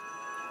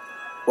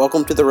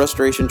Welcome to the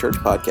Restoration Church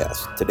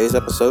Podcast. Today's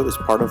episode is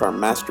part of our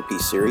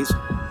Masterpiece series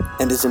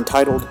and is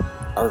entitled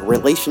Our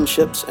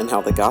Relationships and How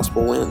the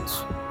Gospel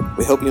Wins.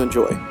 We hope you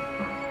enjoy.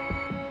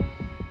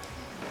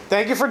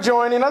 Thank you for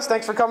joining us.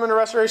 Thanks for coming to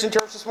Restoration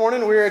Church this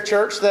morning. We're a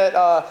church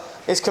that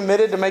is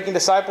committed to making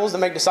disciples that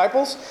make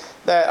disciples,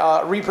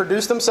 that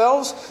reproduce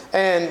themselves.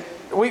 And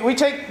we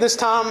take this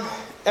time,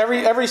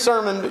 every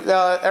sermon,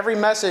 every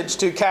message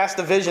to cast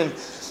a vision.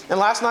 And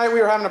last night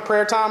we were having a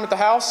prayer time at the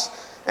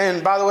house.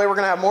 And by the way, we're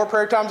going to have more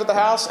prayer times at the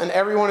house. And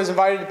everyone is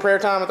invited to prayer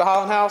time at the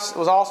Holland House. It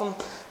was awesome.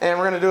 And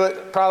we're going to do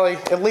it probably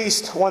at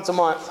least once a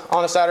month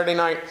on a Saturday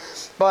night.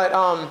 But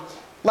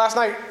last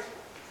night,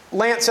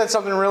 Lance said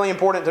something really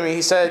important to me.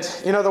 He said,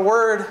 the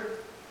word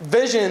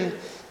vision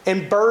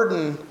and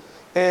burden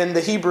in the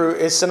Hebrew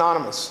is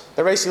synonymous.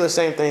 They're basically the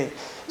same thing.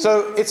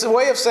 So it's a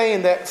way of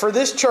saying that for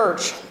this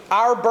church,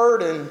 our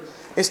burden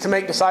is to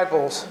make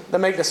disciples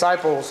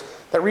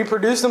that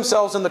reproduce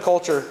themselves in the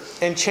culture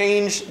and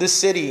change the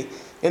city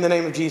in the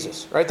name of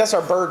Jesus. Right? That's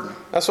our burden.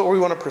 That's what we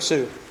want to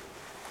pursue.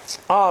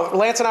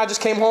 Lance and I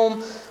just came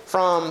home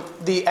from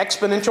the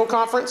Exponential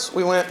Conference.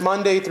 We went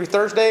Monday through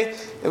Thursday.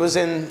 It was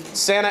in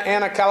Santa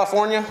Ana,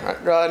 California,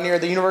 near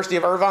the University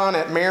of Irvine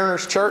at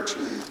Mariners Church.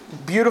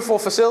 Beautiful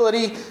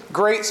facility,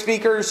 great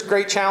speakers,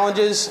 great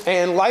challenges.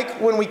 And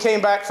like when we came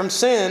back from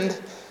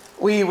Send,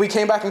 we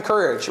came back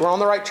encouraged. We're on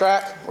the right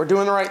track. We're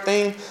doing the right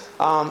thing.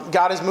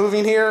 God is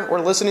moving here. We're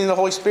listening to the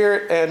Holy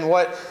Spirit and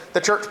what the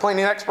church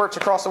planting experts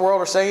across the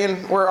world are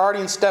saying. We're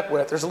already in step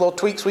with. There's a little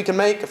tweaks we can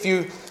make, a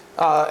few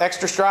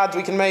extra strides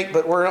we can make,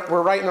 but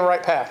we're right in the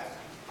right path.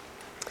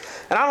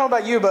 And I don't know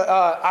about you, but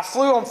I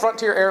flew on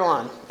Frontier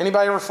Airline.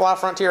 Anybody ever fly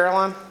Frontier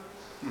Airline?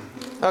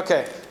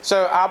 Okay,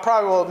 so I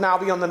probably will now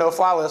be on the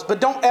no-fly list,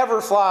 but don't ever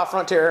fly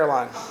Frontier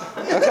Airline.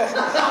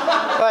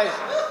 Okay,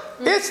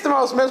 it's the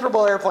most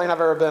miserable airplane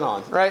I've ever been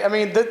on. Right? I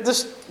mean,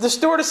 the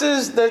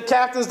stewardesses, the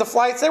captains, the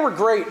flights, they were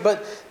great,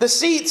 but the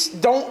seats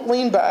don't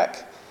lean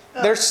back.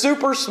 They're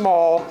super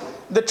small.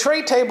 The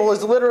tray table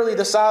is literally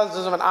the size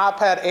of an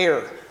iPad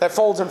Air that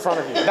folds in front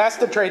of you. That's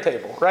the tray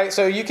table, right?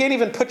 So you can't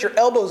even put your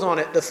elbows on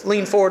it to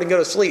lean forward and go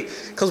to sleep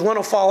because one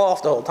will fall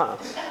off the whole time.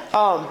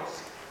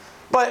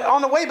 But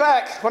on the way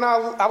back, when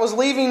I was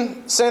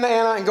leaving Santa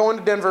Ana and going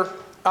to Denver,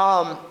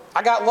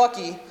 I got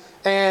lucky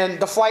and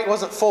the flight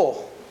wasn't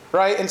full,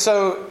 right? And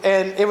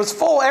it was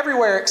full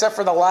everywhere except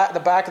for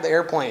the back of the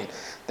airplane.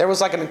 There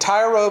was like an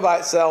entire row by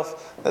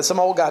itself that some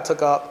old guy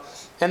took up.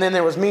 And then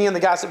there was me and the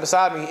guy sitting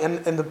beside me,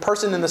 and the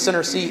person in the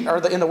center seat, or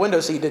in the window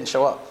seat, didn't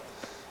show up.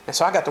 And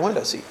so I got the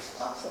window seat.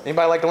 Awesome.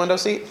 Anybody like the window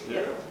seat?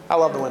 Yeah. I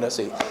love the window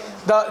seat.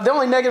 The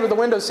only negative of the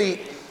window seat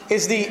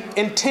is the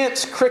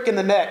intense crick in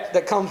the neck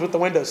that comes with the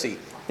window seat.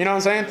 You know what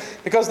I'm saying?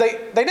 Because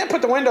they didn't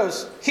put the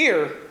windows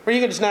here, where you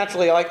can just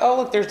naturally oh,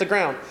 look, there's the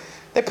ground.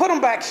 They put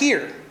them back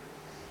here.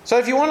 So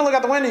if you want to look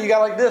out the window, you got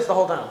like this the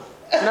whole time.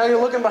 Now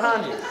you're looking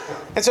behind you.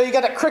 And so you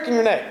got that crick in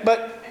your neck.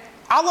 But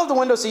I love the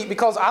window seat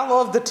because I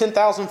love the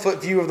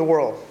 10,000-foot view of the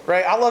world,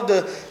 right? I love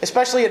to,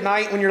 especially at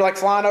night when you're like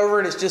flying over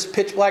and it's just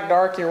pitch black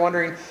dark and you're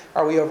wondering,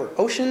 are we over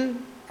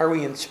ocean? Are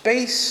we in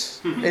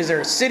space? Is there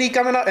a city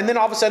coming up? And then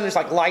all of a sudden there's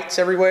like lights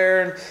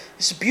everywhere and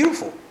it's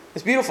beautiful.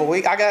 It's beautiful.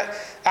 We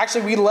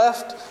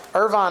left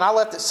Irvine. I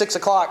left at 6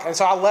 o'clock and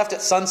so I left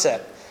at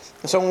sunset.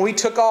 And so when we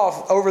took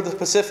off over the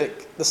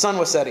Pacific, the sun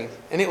was setting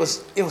and it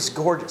was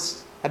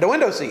gorgeous. I had the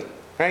window seat,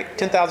 right?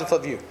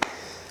 10,000-foot view.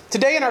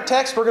 Today in our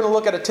text, we're going to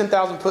look at a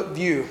 10,000-foot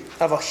view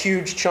of a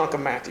huge chunk of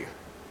Matthew.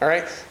 All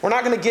right? We're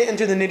not going to get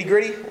into the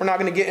nitty-gritty. We're not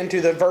going to get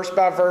into the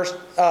verse-by-verse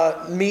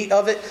meat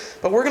of it.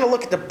 But we're going to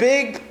look at the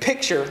big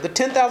picture, the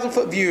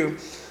 10,000-foot view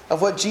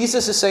of what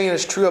Jesus is saying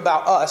is true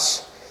about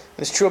us,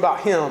 and is true about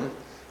Him,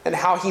 and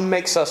how He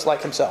makes us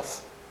like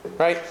Himself.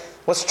 Right?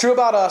 What's true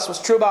about us,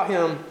 what's true about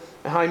Him,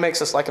 and how He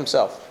makes us like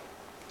Himself.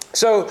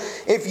 So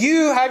if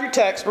you have your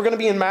text, we're going to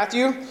be in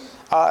Matthew.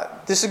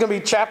 This is going to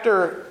be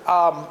chapter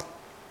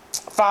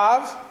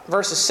 5,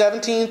 verses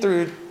 17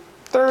 through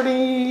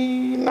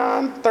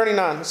 39.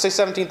 Let's say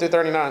 17 through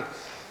 39.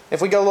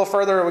 If we go a little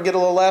further or we get a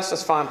little less,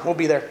 that's fine. We'll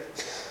be there.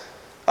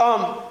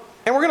 And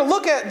we're going to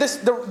look at this.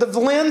 The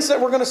lens that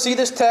we're going to see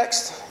this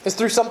text is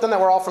through something that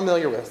we're all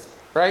familiar with,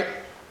 right?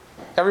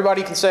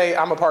 Everybody can say,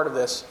 I'm a part of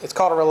this. It's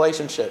called a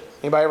relationship.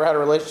 Anybody ever had a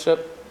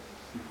relationship?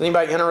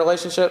 Anybody in a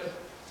relationship?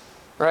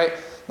 Right?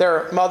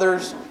 There are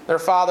mothers, there are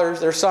fathers,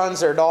 there are sons,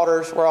 there are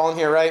daughters. We're all in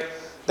here, right?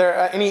 There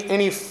are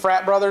any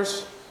frat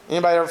brothers?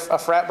 Anybody ever a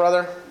frat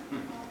brother?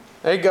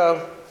 There you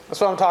go.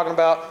 That's what I'm talking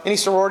about. Any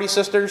sorority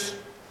sisters?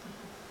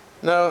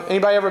 No.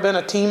 Anybody ever been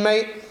a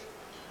teammate?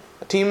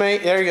 A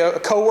teammate? There you go. A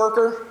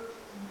coworker?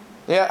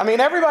 Yeah. I mean,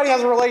 everybody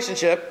has a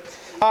relationship.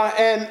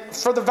 And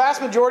for the vast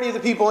majority of the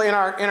people in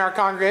our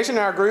congregation,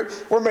 in our group,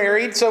 we're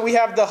married. So we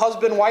have the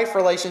husband-wife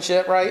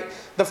relationship, right?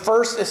 The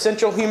first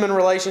essential human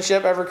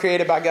relationship ever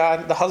created by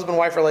God, the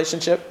husband-wife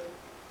relationship.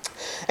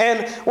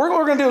 And what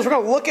we're going to do is we're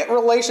going to look at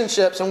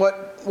relationships and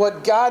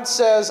what God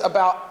says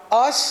about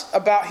us,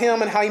 about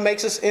Him, and how He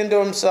makes us into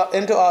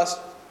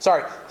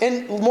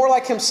more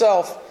like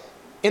Himself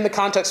in the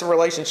context of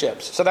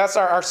relationships. So that's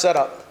our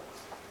setup.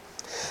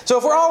 So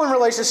if we're all in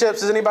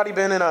relationships, has anybody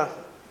been in a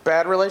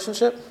bad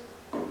relationship?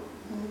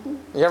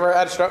 You ever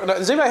had a struggle?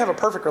 Does anybody have a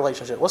perfect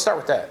relationship? Let's start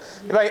with that.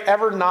 Anybody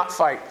ever not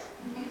fight?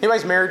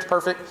 Anybody's marriage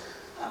perfect?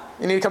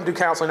 You need to come do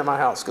counseling at my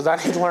house because I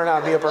need to learn how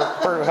to be a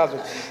perfect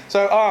husband.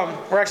 So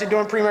we're actually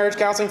doing pre-marriage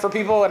counseling for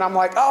people, and I'm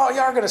like, oh,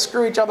 y'all are going to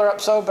screw each other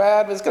up so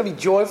bad, but it's going to be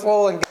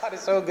joyful, and God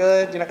is so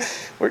good.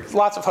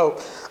 Lots of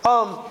hope.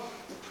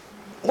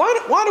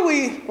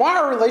 Why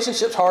are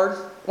relationships hard?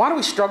 Why do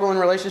we struggle in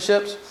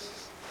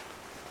relationships?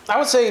 I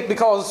would say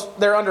because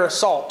they're under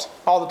assault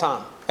all the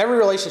time. Every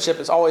relationship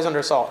is always under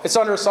assault. It's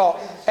under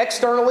assault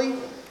externally,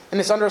 and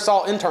it's under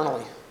assault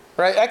internally.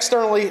 Right?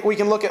 Externally, we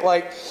can look at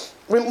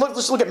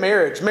let's look at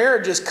marriage.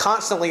 Marriage is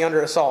constantly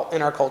under assault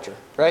in our culture,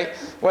 right?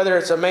 Whether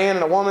it's a man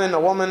and a woman, a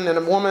woman and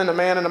a woman, a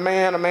man and a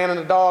man, a man and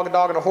a dog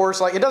and a horse.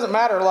 It doesn't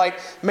matter.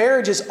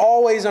 Marriage is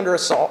always under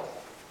assault,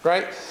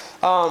 right?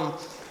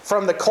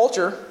 From the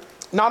culture,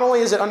 not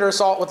only is it under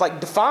assault with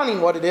defining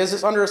what it is,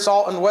 it's under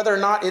assault on whether or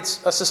not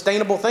it's a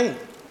sustainable thing,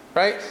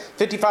 right?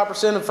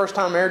 55% of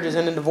first-time marriages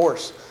end in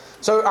divorce.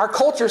 So our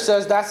culture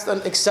says that's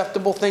an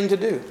acceptable thing to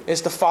do,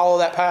 is to follow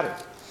that pattern.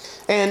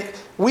 And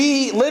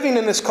we, living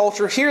in this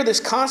culture, hear this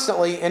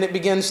constantly, and it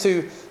begins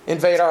to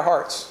invade our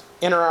hearts,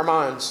 enter our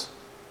minds.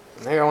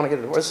 Maybe I want to get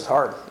a divorce. This is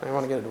hard. I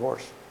want to get a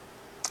divorce.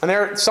 And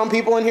there are some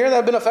people in here that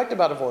have been affected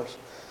by divorce.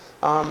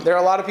 There are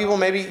a lot of people,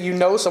 maybe you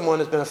know someone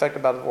has been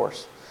affected by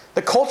divorce.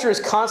 The culture is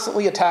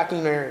constantly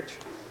attacking marriage.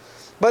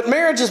 But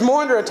marriage is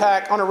more under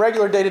attack on a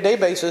regular day-to-day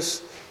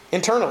basis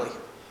internally,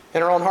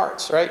 in our own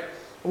hearts, right?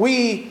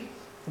 We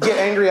get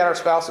angry at our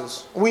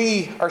spouses.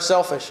 We are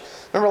selfish.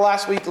 Remember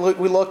last week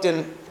we looked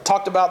and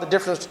talked about the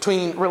difference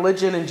between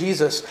religion and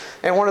Jesus.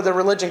 And one of the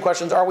religion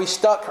questions, are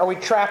we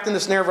trapped in the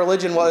snare of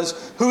religion,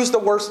 was, who's the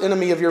worst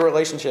enemy of your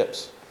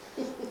relationships?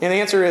 And the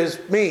answer is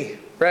me,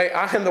 right?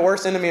 I am the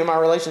worst enemy of my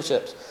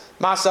relationships.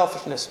 My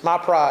selfishness, my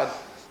pride,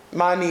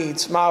 my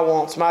needs, my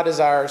wants, my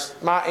desires,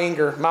 my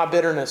anger, my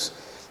bitterness.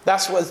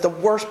 That's what's the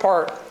worst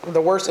part,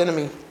 the worst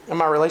enemy in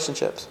my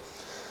relationships.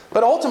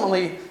 But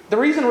ultimately, the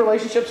reason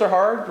relationships are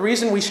hard, the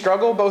reason we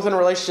struggle both in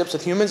relationships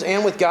with humans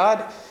and with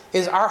God,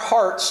 is our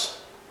hearts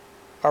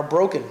are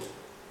broken.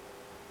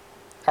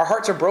 Our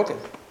hearts are broken.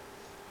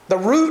 The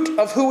root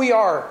of who we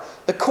are,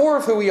 the core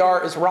of who we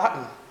are, is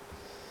rotten.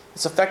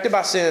 It's affected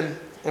by sin,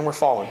 and we're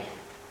fallen.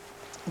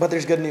 But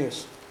there's good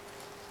news.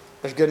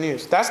 There's good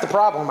news. That's the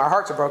problem. Our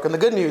hearts are broken. The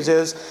good news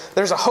is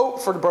there's a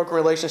hope for the broken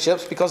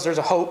relationships because there's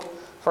a hope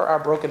for our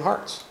broken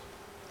hearts.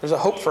 There's a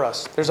hope for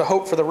us. There's a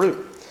hope for the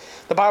root.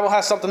 The Bible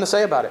has something to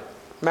say about it.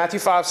 Matthew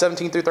 5,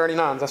 17 through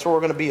 39. That's where we're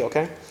going to be,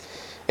 okay?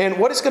 And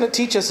what it's going to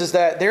teach us is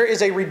that there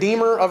is a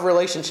redeemer of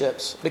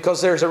relationships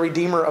because there's a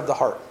redeemer of the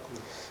heart.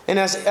 And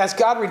as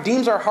God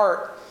redeems our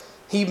heart,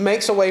 He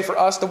makes a way for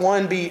us to,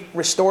 one, be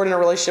restored in a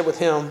relationship with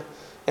Him,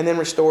 and then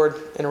restored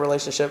in a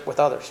relationship with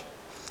others.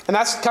 And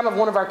that's kind of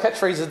one of our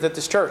catchphrases at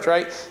this church,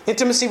 right?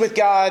 Intimacy with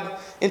God,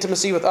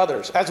 intimacy with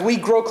others. As we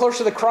grow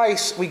closer to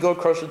Christ, we go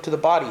closer to the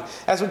body.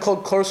 As we grow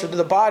closer to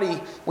the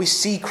body, we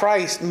see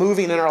Christ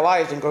moving in our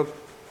lives and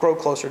grow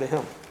closer to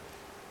Him.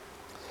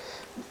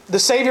 The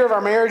Savior of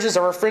our marriages,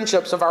 of our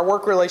friendships, of our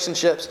work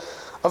relationships,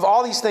 of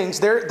all these things,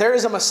 there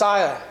is a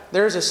Messiah.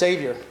 There is a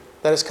Savior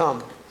that has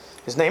come.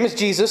 His name is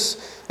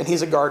Jesus, and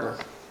He's a gardener.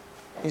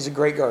 He's a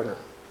great gardener.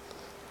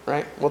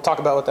 Right? We'll talk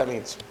about what that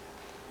means.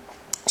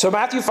 So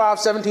Matthew 5,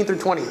 17 through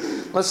 20.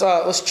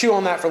 Let's chew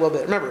on that for a little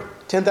bit. Remember,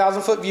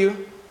 10,000-foot view.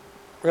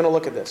 We're going to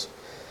look at this.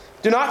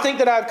 Do not think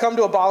that I have come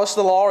to abolish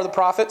the law or the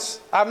prophets.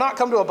 I have not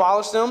come to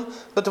abolish them,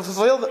 but to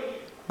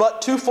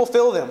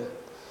fulfill them.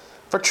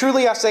 For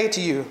truly I say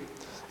to you,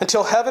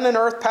 until heaven and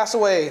earth pass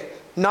away,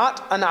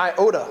 not an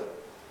iota,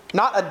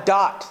 not a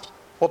dot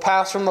will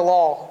pass from the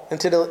law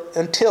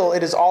until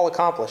it is all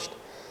accomplished.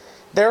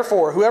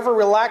 Therefore, whoever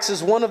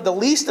relaxes one of the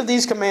least of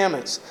these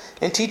commandments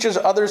and teaches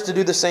others to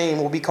do the same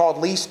will be called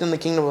least in the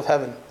kingdom of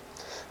heaven.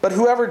 But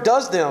whoever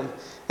does them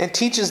and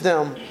teaches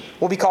them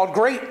will be called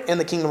great in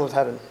the kingdom of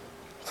heaven.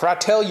 For I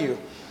tell you,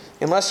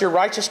 unless your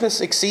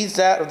righteousness exceeds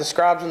that of the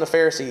scribes and the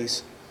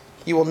Pharisees,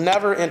 you will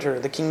never enter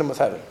the kingdom of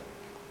heaven.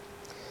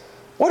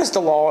 What is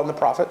the law and the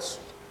prophets?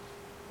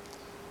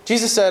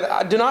 Jesus said,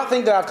 I do not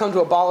think that I've come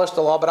to abolish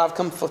the law, but I've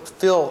come to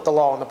fulfill the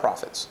law and the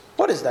prophets.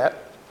 What is that?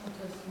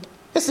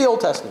 It's the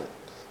Old Testament.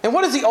 And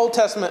what is the Old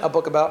Testament a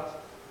book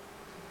about?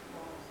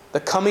 The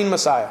coming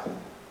Messiah.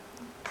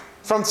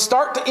 From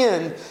start to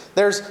end,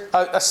 there's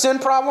a sin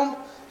problem,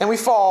 and we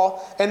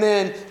fall, and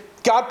then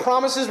God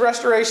promises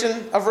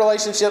restoration of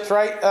relationships,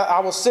 right?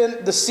 I will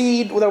send the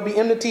seed, there will be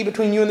enmity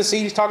between you and the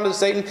seed. He's talking to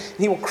Satan, and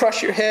he will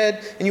crush your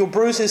head, and you will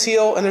bruise his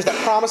heel. And there's that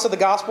promise of the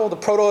gospel, the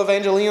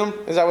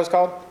proto-evangelium. Is that what it's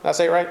called? Did I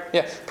say it right?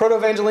 Yeah,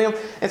 proto-evangelium.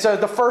 And so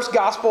the first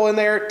gospel in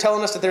there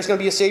telling us that there's going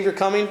to be a Savior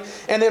coming.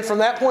 And then from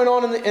that point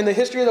on in the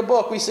history of the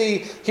book, we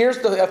see here's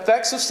the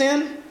effects of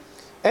sin,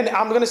 and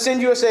I'm going to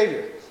send you a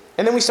Savior.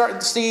 And then we start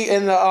to see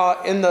in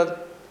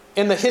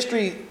the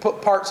history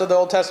parts of the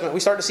Old Testament, we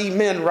start to see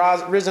men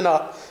risen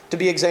up to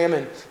be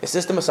examined. Is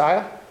this the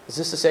Messiah? Is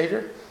this the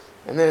Savior?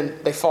 And then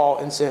they fall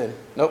in sin.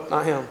 Nope,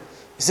 not him.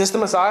 Is this the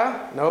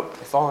Messiah? Nope,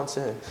 they fall in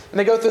sin. And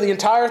they go through the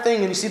entire thing,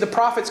 and you see the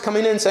prophets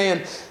coming in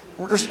saying,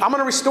 I'm going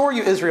to restore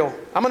you, Israel.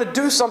 I'm going to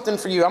do something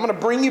for you. I'm going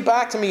to bring you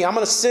back to me. I'm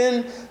going to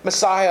send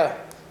Messiah,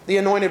 the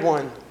Anointed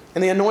One.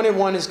 And the Anointed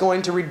One is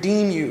going to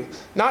redeem you,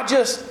 not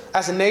just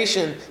as a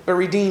nation, but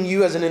redeem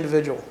you as an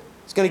individual.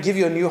 It's going to give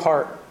you a new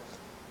heart.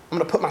 I'm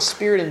going to put my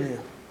Spirit in you.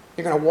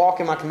 You're going to walk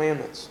in my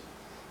commandments.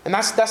 And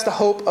that's the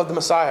hope of the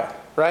Messiah,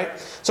 right?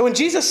 So when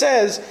Jesus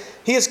says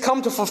he has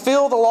come to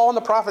fulfill the law and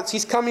the prophets,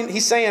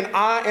 he's saying,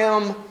 I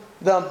am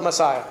the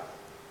Messiah.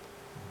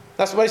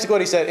 That's basically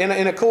what he said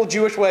in a cool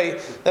Jewish way,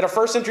 that a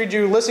first century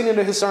Jew listening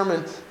to his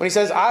sermon, when he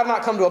says, I have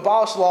not come to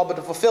abolish the law, but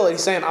to fulfill it,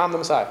 he's saying, I'm the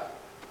Messiah.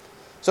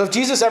 So if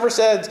Jesus ever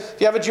said, if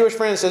you have a Jewish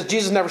friend that says,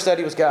 Jesus never said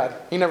he was God.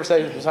 He never said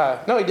he was Messiah.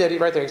 No, he did.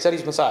 Right there. He said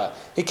he's Messiah.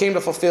 He came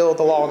to fulfill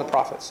the law and the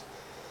prophets.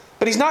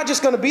 But he's not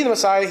just going to be the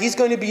Messiah. He's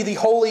going to be the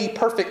holy,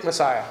 perfect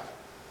Messiah.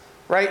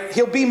 Right?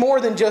 He'll be more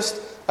than just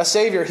a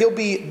Savior. He'll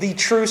be the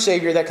true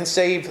Savior that can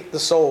save the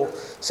soul,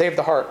 save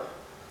the heart.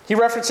 He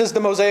references the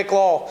Mosaic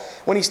Law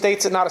when he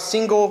states that not a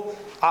single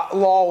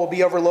law will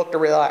be overlooked or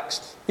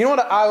relaxed. You know what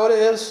an iota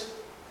is?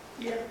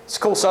 Yeah. It's a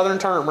cool Southern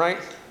term, right?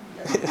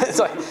 It's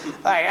like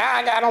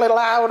I got a little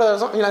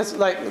iota. You know, it's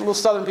like little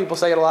Southern people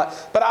say it a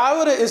lot. But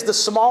iota is the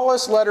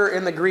smallest letter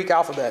in the Greek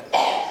alphabet,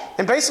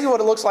 and basically what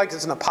it looks like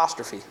is an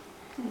apostrophe,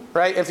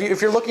 right?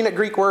 If you're looking at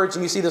Greek words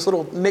and you see this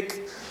little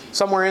nick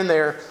somewhere in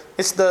there,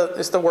 it's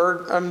the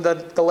word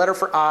the letter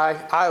for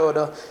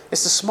iota.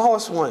 It's the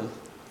smallest one.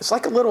 It's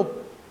like a little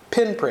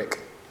pinprick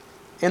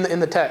in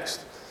the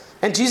text,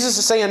 and Jesus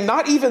is saying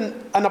not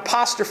even an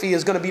apostrophe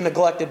is going to be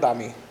neglected by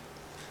me.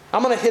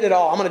 I'm going to hit it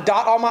all. I'm going to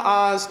dot all my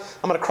I's.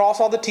 I'm going to cross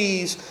all the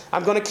T's.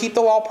 I'm going to keep the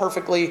law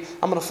perfectly.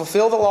 I'm going to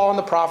fulfill the law and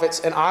the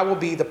prophets, and I will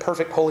be the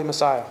perfect holy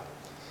Messiah.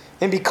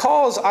 And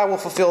because I will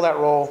fulfill that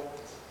role,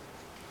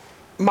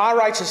 my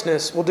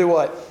righteousness will do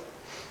what?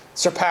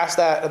 Surpass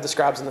that of the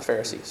scribes and the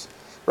Pharisees.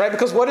 Right?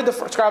 Because what did the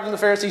scribes and the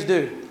Pharisees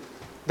do?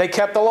 They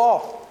kept the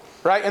law.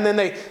 Right? And then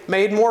they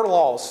made more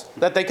laws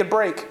that they could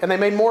break. And they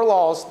made more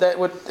laws that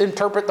would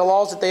interpret the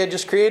laws that they had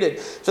just created.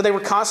 So they were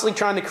constantly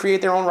trying to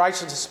create their own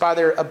righteousness by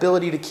their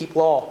ability to keep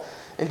law.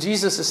 And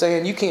Jesus is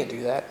saying, you can't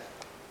do that.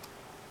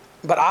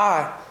 But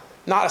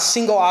not a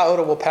single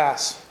iota will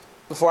pass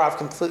before I've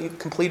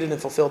completed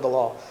and fulfilled the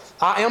law.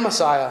 I am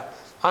Messiah.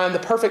 I am the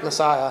perfect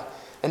Messiah.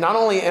 And not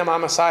only am I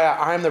Messiah,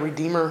 I am the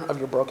Redeemer of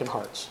your broken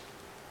hearts.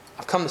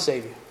 I've come to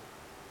save you.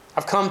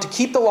 I've come to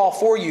keep the law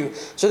for you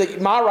so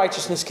that my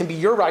righteousness can be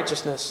your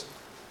righteousness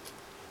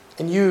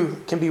and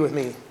you can be with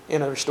me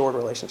in a restored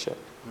relationship.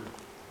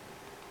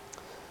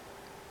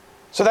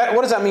 So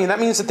what does that mean?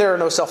 That means that there are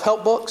no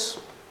self-help books.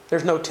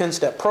 There's no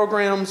 10-step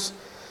programs.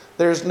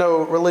 There's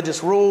no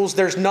religious rules.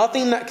 There's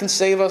nothing that can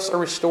save us or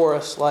restore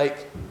us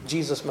like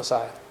Jesus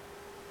Messiah.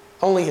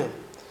 Only Him.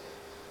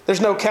 There's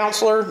no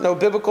counselor, no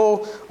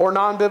biblical or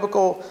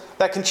non-biblical,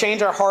 that can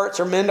change our hearts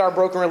or mend our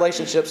broken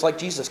relationships like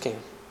Jesus can.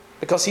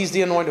 Because He's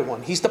the Anointed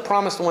One. He's the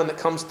promised one that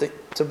comes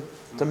to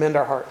mend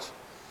our hearts.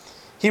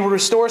 He will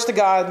restore us to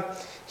God.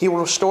 He will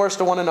restore us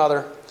to one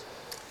another.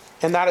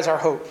 And that is our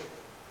hope.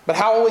 But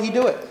how will He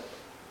do it?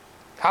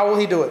 How will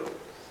He do it?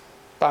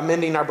 By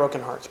mending our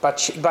broken hearts.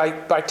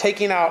 By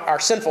taking out our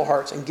sinful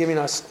hearts and giving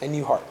us a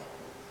new heart.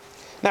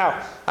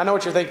 Now, I know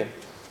what you're thinking.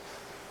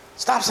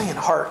 Stop saying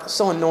heart. It's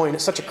so annoying.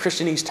 It's such a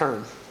Christianese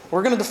term.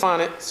 We're going to define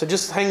it, so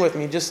just hang with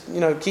me. Just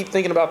keep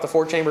thinking about the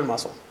four-chambered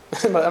muscle.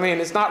 I mean,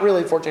 it's not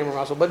really four-chambered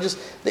muscle, but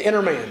just the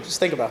inner man.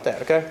 Just think about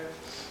that, okay?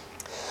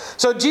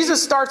 So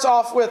Jesus starts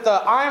off with,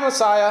 I am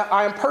Messiah.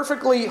 I am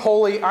perfectly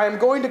holy. I am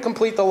going to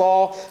complete the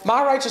law.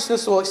 My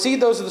righteousness will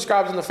exceed those of the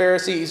scribes and the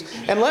Pharisees.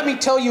 And let me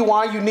tell you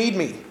why you need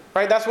me.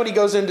 Right? That's what he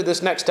goes into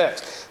this next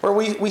text, where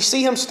we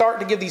see him start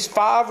to give these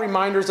 5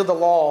 reminders of the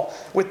law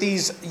with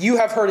these "you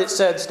have heard it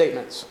said"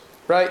 statements.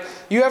 Right?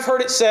 You have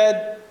heard it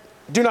said,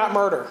 do not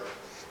murder.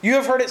 You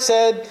have heard it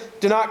said,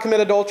 do not commit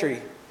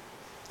adultery.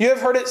 You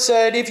have heard it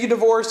said, if you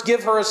divorce,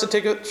 give her a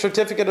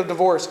certificate of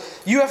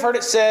divorce. You have heard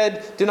it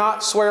said, do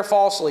not swear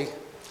falsely.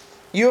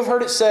 You have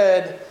heard it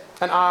said,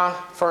 an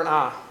eye for an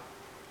eye.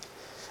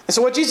 And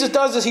so what Jesus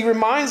does is He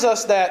reminds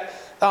us that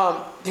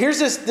here's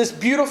this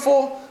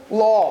beautiful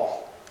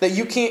law that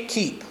you can't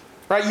keep.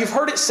 Right? You've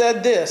heard it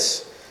said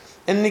this.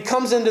 And then He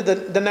comes into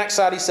the next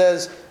side. He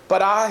says,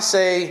 but I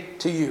say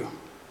to you.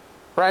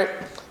 Right?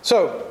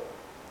 So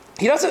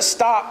He doesn't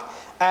stop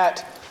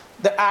at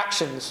the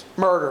actions,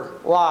 murder,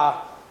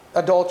 lie,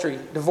 adultery,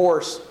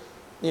 divorce.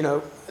 He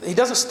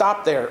doesn't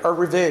stop there, or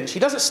revenge. He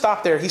doesn't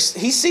stop there. He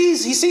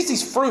sees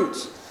these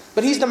fruits,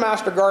 but He's the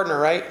master gardener,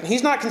 right? And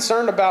He's not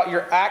concerned about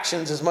your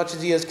actions as much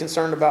as He is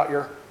concerned about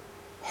your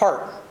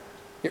heart,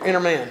 your inner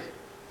man,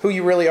 who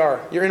you really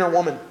are, your inner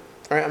woman.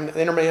 Right?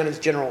 The inner man is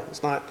general.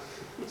 It's not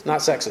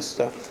sexist.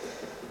 So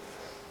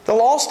the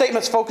law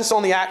statements focus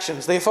on the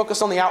actions. They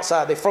focus on the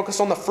outside. They focus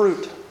on the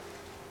fruit.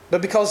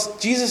 But because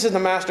Jesus is the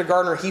master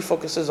gardener, He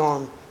focuses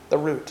on the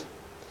root.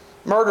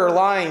 Murder,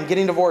 lying,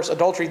 getting divorced,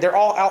 adultery, they're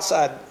all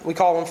outside. We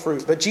call them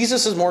fruit. But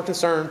Jesus is more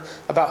concerned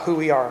about who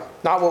we are,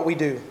 not what we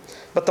do,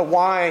 but the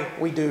why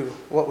we do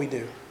what we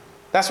do.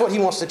 That's what he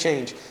wants to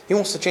change. He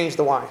wants to change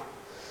the why.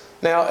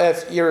 Now,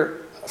 if you're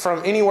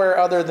from anywhere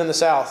other than the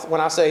South,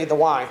 when I say the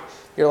why,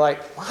 you're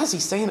like, why is he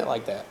saying it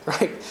like that,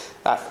 right?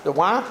 The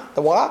why,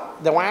 the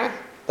what, the why,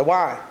 the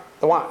why,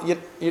 the why.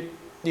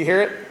 You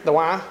hear it? The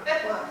why?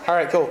 All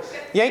right, cool.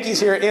 Yankees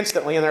hear it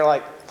instantly, and they're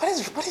like,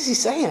 what is he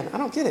saying? I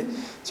don't get it. So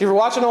if you're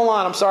watching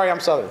online, I'm sorry, I'm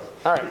Southern.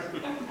 All right.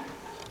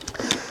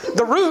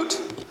 The root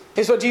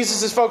is what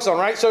Jesus is focused on,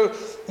 right? So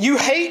you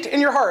hate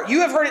in your heart. You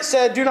have heard it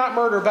said, do not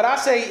murder. But I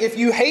say, if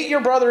you hate your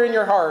brother in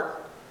your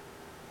heart,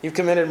 you've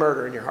committed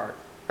murder in your heart.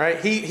 Right?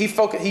 He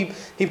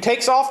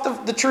takes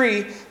off the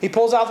tree, he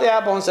pulls out the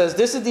apple and says,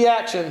 this is the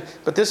action,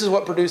 but this is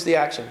what produced the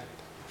action.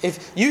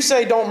 If you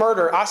say don't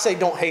murder, I say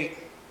don't hate.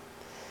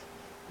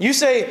 You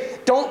say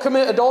don't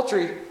commit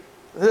adultery,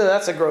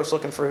 that's a gross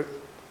looking fruit.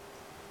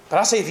 But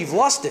I say if you've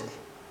lusted,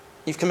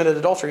 you've committed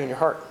adultery in your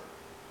heart.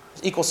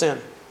 It's equal sin.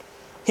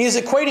 He is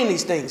equating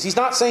these things. He's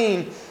not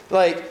saying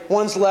like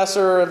one's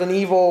lesser of an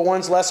evil,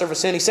 one's lesser of a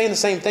sin. He's saying the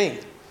same thing.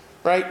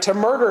 Right? To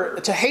murder,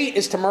 to hate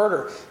is to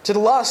murder. To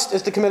lust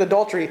is to commit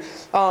adultery.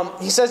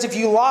 He says if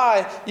you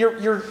lie,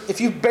 if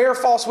you bear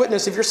false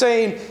witness, if you're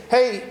saying,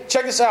 hey,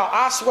 check this out,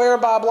 I swear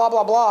by blah,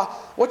 blah, blah,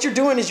 what you're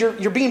doing is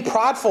you're being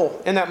prideful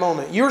in that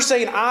moment. You're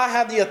saying, I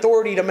have the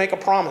authority to make a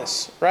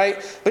promise, right?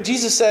 But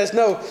Jesus says,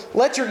 no,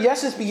 let your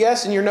yeses be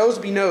yes and your no's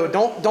be no.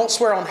 Don't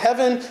swear on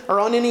heaven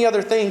or on any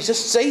other things.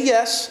 Just say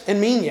yes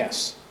and mean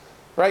yes,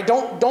 right?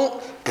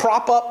 Don't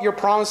prop up your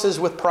promises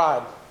with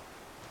pride.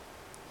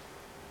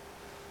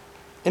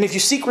 And if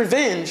you seek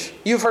revenge,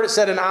 you've heard it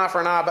said an eye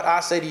for an eye, but I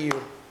say to you,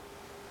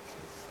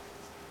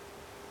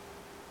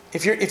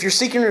 if you're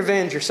seeking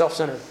revenge, you're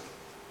self-centered.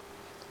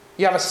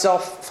 You have a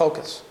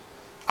self-focus.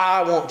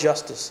 I want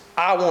justice.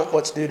 I want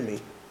what's due to me.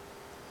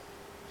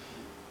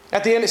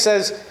 At the end it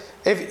says,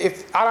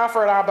 if an eye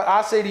for an eye, but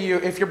I say to you,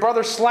 if your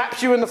brother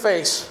slaps you in the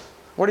face,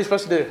 what are you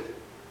supposed to do?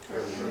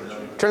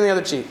 Turn the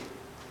other cheek.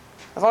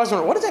 I've always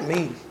wondered, what does that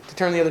mean, to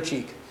turn the other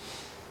cheek?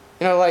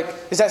 You know, like,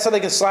 is that so they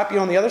can slap you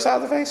on the other side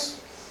of the face?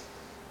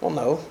 Well,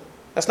 no.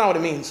 That's not what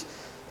it means.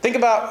 Think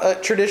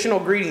about traditional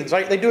greetings.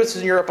 Right? They do this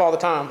in Europe all the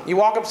time. You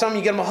walk up to someone,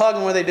 you give them a hug,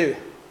 and what do?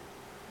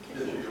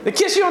 They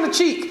kiss you on the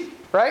cheek,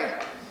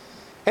 right?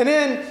 And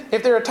then,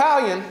 if they're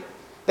Italian,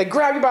 they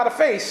grab you by the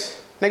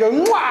face, and they go,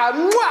 mwah,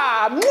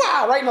 mwah,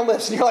 mwah, right in the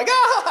lips. And you're like,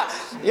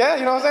 ah! Yeah,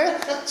 you know what I'm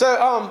saying?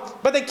 So,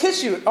 but they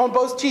kiss you on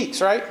both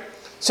cheeks, right?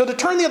 So to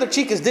turn the other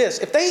cheek is this.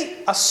 If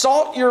they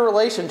assault your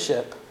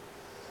relationship,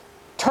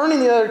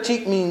 turning the other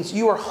cheek means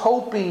you are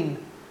hoping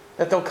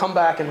that they'll come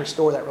back and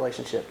restore that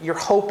relationship. You're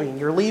hoping,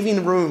 you're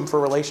leaving room for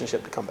a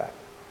relationship to come back.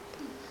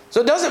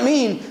 So it doesn't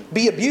mean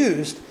be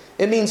abused.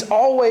 It means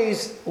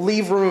always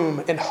leave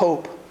room and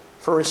hope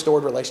for a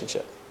restored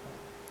relationship.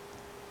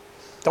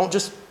 Don't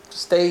just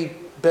stay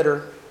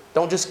bitter.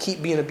 Don't just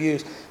keep being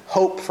abused.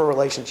 Hope for a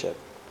relationship.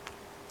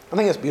 I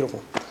think that's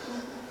beautiful.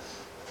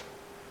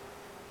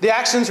 The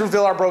actions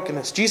reveal our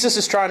brokenness. Jesus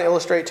is trying to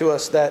illustrate to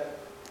us that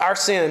our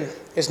sin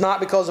is not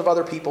because of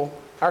other people.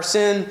 Our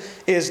sin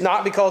is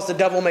not because the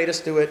devil made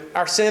us do it.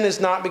 Our sin is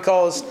not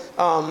because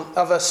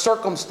of a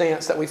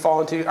circumstance that we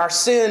fall into. Our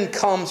sin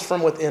comes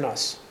from within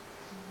us,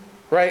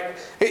 right?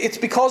 It's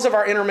because of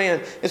our inner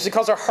man. It's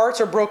because our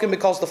hearts are broken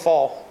because of the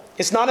fall.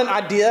 It's not an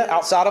idea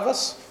outside of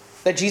us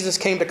that Jesus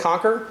came to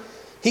conquer.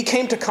 He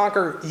came to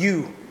conquer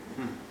you.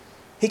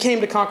 He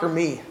came to conquer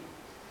me.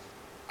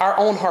 Our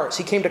own hearts.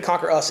 He came to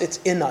conquer us. It's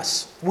in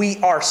us.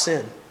 We are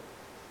sin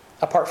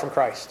apart from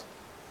Christ.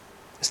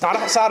 It's not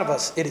outside of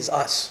us. It is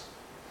us.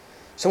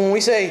 So when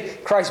we say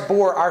Christ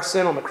bore our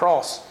sin on the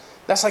cross,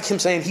 that's like him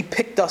saying he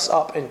picked us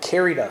up and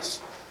carried us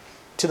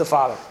to the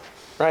Father,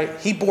 right?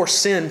 He bore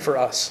sin for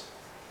us.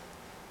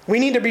 We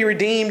need to be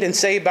redeemed and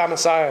saved by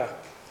Messiah.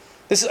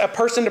 This is a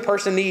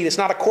person-to-person need. It's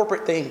not a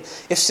corporate thing.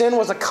 If sin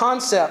was a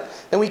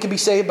concept, then we could be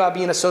saved by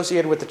being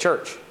associated with the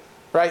church,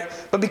 right?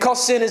 But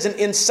because sin is an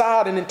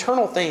inside, an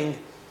internal thing,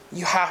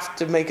 you have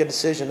to make a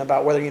decision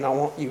about whether you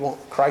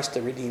want Christ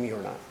to redeem you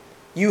or not.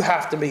 You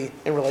have to be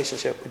in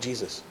relationship with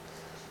Jesus.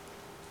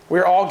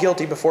 We're all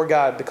guilty before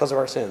God because of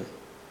our sin.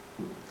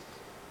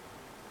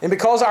 And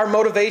because our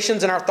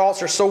motivations and our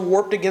thoughts are so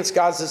warped against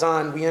God's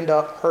design, we end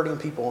up hurting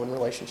people in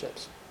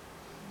relationships.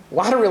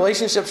 Why do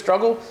relationships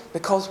struggle?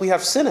 Because we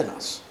have sin in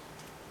us.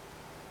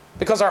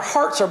 Because our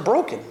hearts are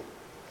broken.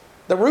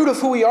 The root of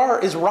who we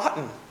are is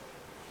rotten.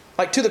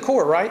 Like to the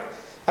core, right?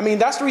 I mean,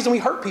 that's the reason we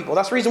hurt people.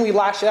 That's the reason we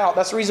lash out.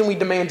 That's the reason we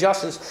demand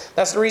justice.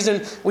 That's the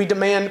reason we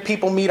demand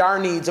people meet our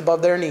needs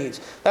above their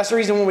needs. That's the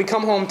reason when we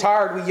come home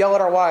tired, we yell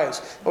at our wives.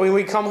 When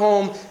we come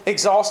home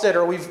exhausted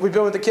or we've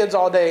been with the kids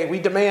all day, we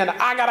demand,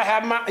 I got to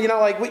have my,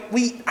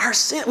 we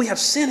have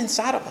sin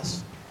inside of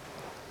us.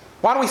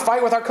 Why do we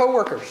fight with our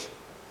coworkers?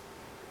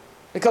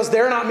 Because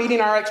they're not meeting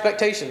our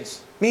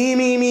expectations.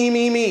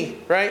 Me,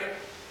 right?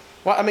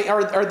 Well, I mean,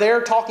 are they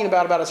talking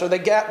about us? Or they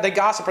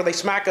gossip or they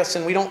smack us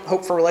and we don't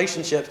hope for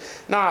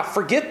relationships? Nah,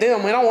 forget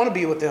them. We don't want to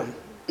be with them.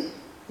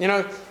 You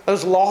know,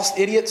 those lost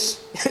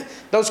idiots,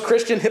 those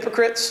Christian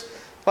hypocrites.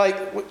 Like,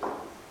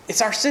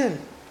 it's our sin.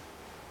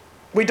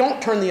 We don't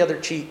turn the other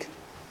cheek.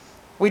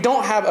 We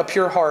don't have a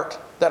pure heart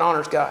that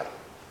honors God.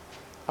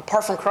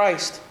 Apart from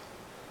Christ,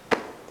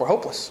 we're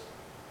hopeless.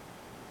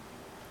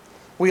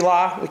 We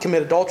lie, we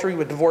commit adultery,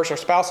 we divorce our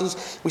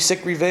spouses, we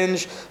seek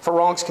revenge for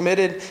wrongs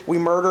committed, we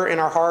murder in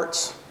our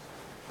hearts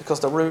because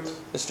the root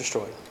is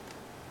destroyed.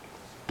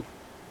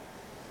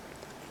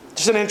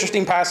 Just an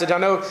interesting passage. I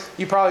know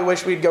you probably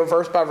wish we'd go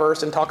verse by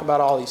verse and talk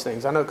about all these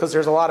things. I know because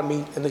there's a lot of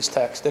meat in these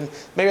texts, and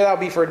maybe that'll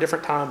be for a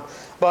different time.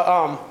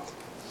 But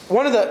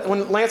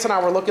when Lance and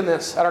I were looking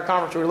this at our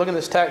conference, we were looking at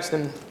this text,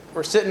 and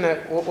we're sitting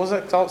at, what was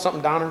it called?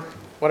 Something diner?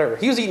 Whatever.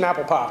 He was eating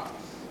apple pie,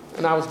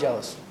 and I was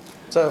jealous.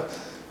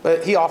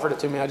 But he offered it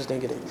to me. I just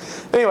didn't get it.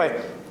 But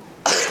anyway,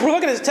 we're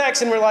looking at this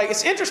text, and we're like,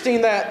 it's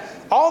interesting that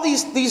all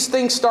these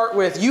things start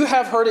with, you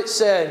have heard it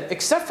said,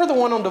 except for the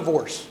one on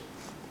divorce.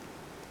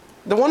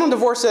 The one on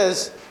divorce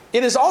says,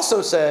 it is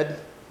also said,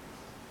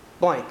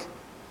 blank.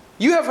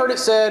 You have heard it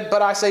said,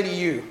 but I say to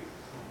you.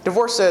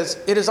 Divorce says,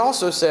 it is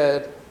also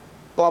said,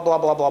 blah, blah,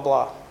 blah, blah,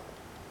 blah.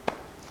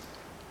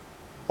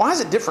 Why is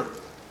it different?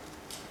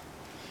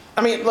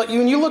 I mean, like,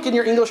 when you look in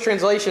your English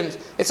translations,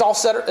 it's all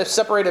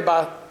separated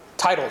by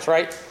titles,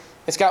 right?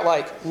 It's got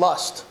like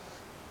lust,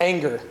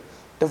 anger,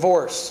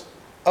 divorce,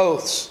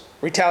 oaths,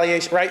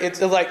 retaliation, right?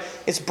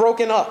 It's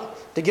broken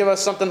up to give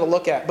us something to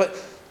look at. But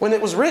when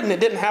it was written, it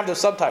didn't have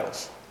those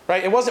subtitles,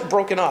 right? It wasn't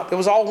broken up. It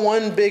was all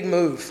one big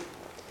move.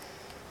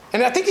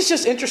 And I think it's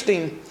just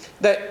interesting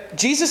that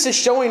Jesus is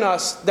showing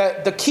us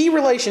that the key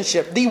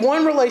relationship, the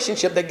one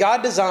relationship that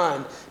God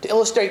designed to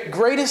illustrate the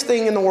greatest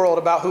thing in the world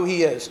about who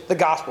he is, the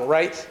gospel,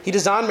 right? He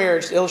designed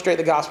marriage to illustrate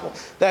the gospel.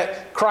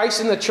 That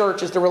Christ and the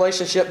church is the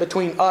relationship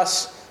between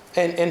us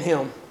and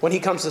him when he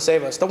comes to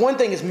save us. The one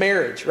thing is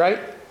marriage, right?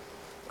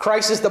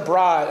 Christ is the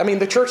bride. I mean,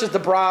 the church is the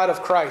bride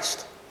of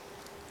Christ,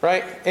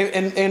 right?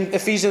 In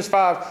Ephesians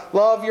 5,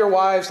 love your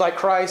wives like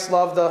Christ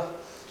loved the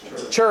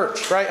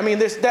church, right? I mean,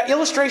 there's that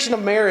illustration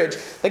of marriage.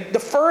 Like the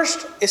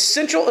first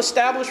essential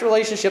established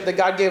relationship that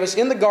God gave us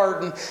in the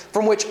garden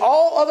from which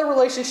all other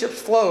relationships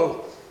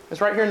flow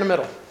is right here in the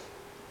middle.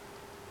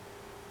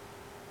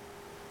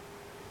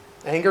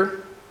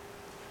 Anger,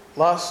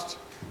 lust,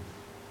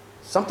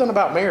 something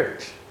about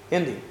marriage,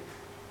 ending,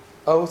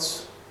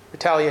 oaths,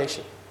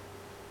 retaliation.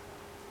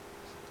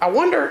 I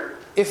wonder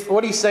if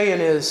what he's saying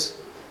is,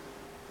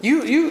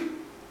 you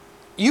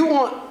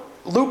want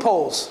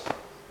loopholes.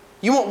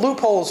 You want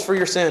loopholes for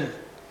your sin.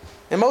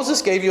 And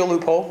Moses gave you a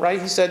loophole,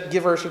 right? He said,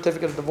 give her a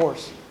certificate of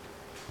divorce.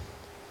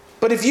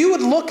 But if you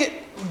would look at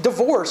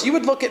divorce, you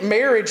would look at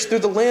marriage through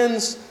the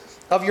lens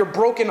of your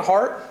broken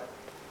heart,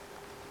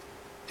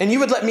 and you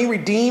would let me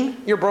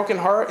redeem your broken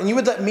heart, and you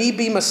would let me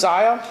be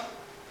Messiah,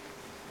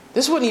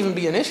 this wouldn't even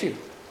be an issue.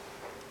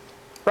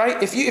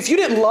 Right? If you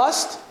didn't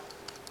lust,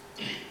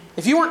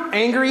 if you weren't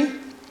angry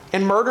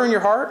and murder in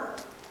your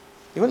heart,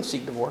 you wouldn't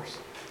seek divorce.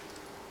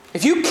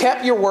 If you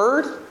kept your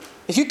word,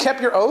 if you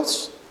kept your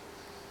oaths,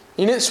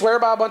 you didn't swear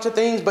by a bunch of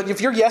things, but if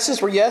your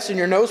yeses were yes and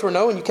your noes were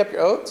no and you kept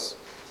your oaths,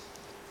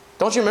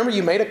 don't you remember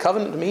you made a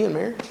covenant to me in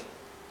marriage?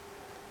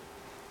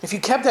 If you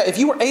kept that, if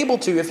you were able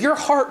to, if your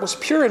heart was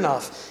pure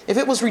enough, if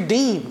it was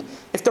redeemed,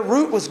 if the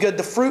root was good,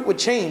 the fruit would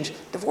change,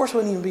 divorce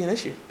wouldn't even be an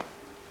issue.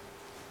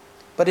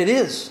 But it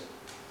is.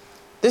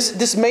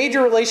 This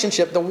major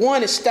relationship, the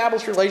one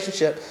established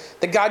relationship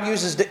that God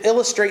uses to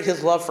illustrate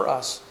his love for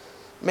us,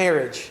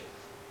 marriage,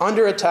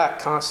 under attack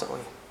constantly.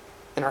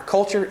 In our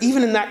culture,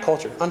 even in that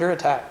culture, under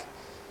attack.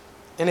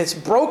 And it's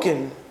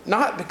broken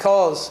not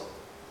because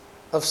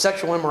of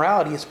sexual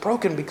immorality. It's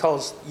broken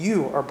because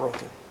you are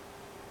broken.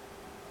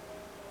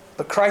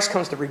 But Christ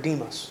comes to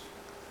redeem us.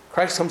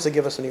 Christ comes to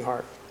give us a new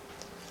heart.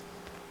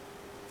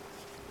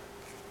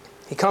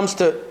 He comes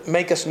to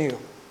make us new.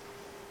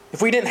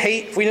 If we didn't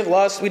hate, if we didn't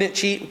lust, we didn't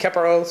cheat, we kept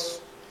our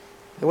oaths,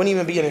 it wouldn't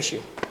even be an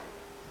issue.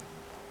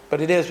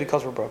 But it is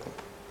because we're broken.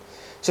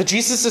 So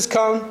Jesus has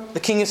come, the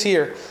King is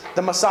here.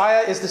 The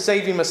Messiah is the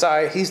saving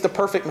Messiah. He's the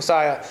perfect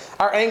Messiah.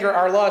 Our anger,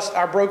 our lust,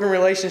 our broken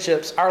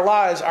relationships, our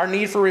lies, our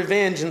need for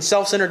revenge and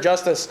self-centered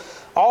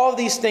justice, all of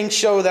these things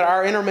show that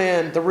our inner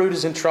man, the root,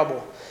 is in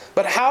trouble.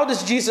 But how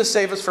does Jesus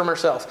save us from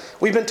ourselves?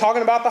 We've been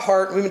talking about the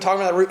heart. We've been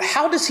talking about the root.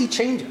 How does he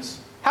change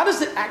us? How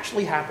does it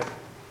actually happen?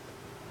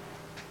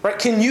 Right?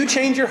 Can you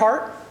change your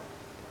heart?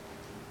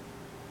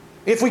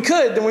 If we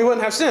could, then we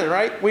wouldn't have sin,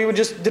 right? We would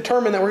just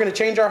determine that we're going to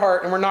change our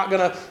heart and we're not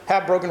going to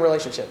have broken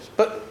relationships.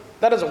 But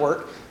that doesn't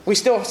work. We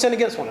still sin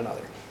against one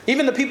another.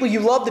 Even the people you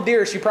love the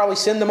dearest, you probably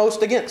sin the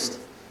most against,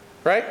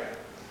 right?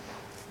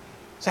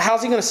 So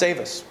how's he going to save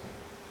us?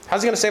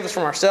 How's he going to save us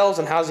from ourselves,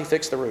 and how does he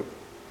fix the root?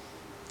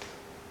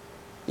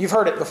 You've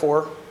heard it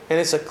before, and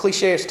it's a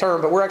cliche-ish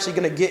term, but we're actually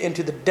going to get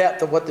into the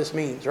depth of what this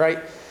means, right?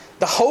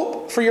 The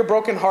hope for your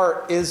broken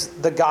heart is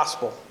the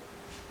gospel.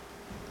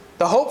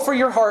 The hope for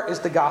your heart is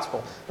the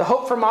gospel. The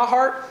hope for my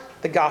heart,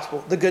 the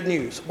gospel, the good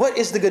news. What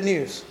is the good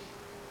news?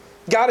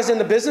 God is in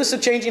the business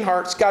of changing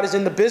hearts. God is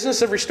in the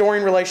business of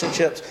restoring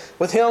relationships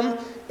with him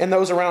and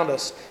those around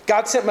us.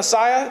 God sent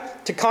Messiah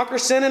to conquer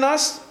sin in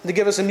us, to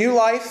give us a new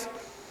life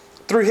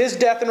through his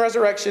death and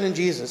resurrection in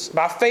Jesus.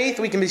 By faith,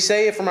 we can be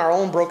saved from our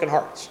own broken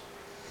hearts,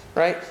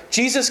 right?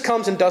 Jesus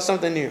comes and does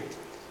something new.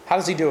 How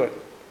does he do it?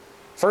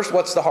 First,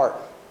 what's the heart?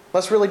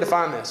 Let's really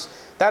define this.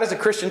 That is a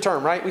Christian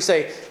term, right? We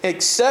say,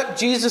 accept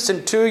Jesus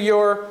into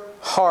your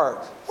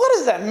heart. What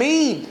does that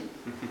mean?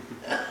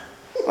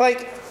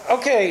 Like,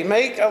 okay,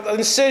 make an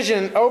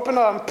incision, open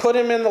up, and put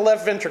him in the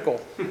left ventricle.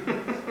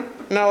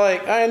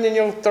 And then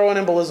you'll throw an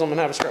embolism and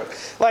have a stroke.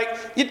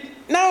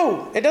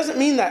 No, it doesn't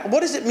mean that.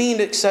 What does it mean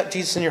to accept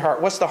Jesus in your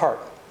heart? What's the heart?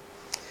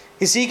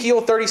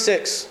 Ezekiel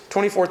 36,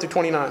 24 through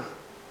 29.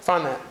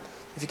 Find that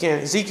if you can.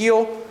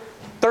 Ezekiel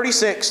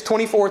 36,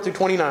 24 through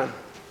 29.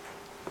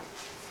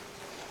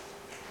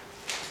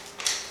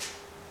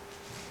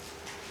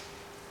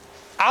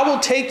 I will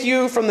take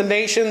you from the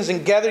nations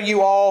and gather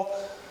you all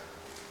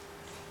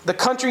the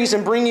countries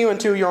and bring you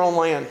into your own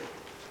land.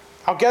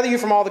 I'll gather you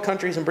from all the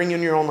countries and bring you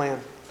in your own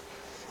land.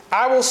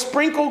 I will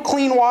sprinkle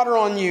clean water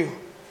on you,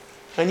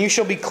 and you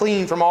shall be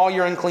clean from all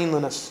your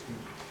uncleanliness.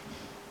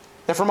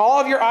 And from all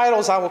of your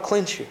idols I will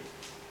cleanse you.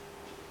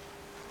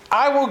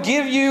 I will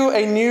give you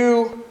a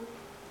new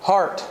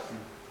heart.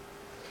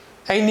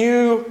 A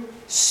new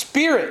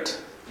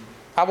spirit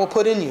I will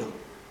put in you.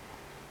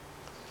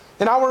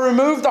 And I will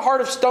remove the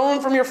heart of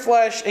stone from your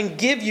flesh and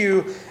give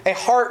you a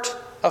heart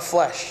of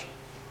flesh.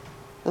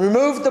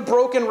 Remove the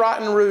broken,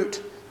 rotten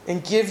root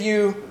and give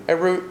you a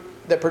root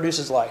that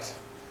produces life.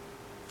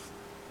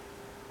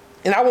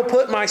 And I will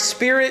put my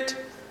spirit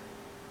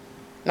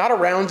not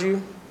around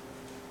you,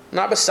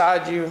 not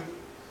beside you.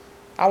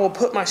 I will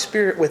put my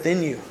spirit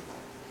within you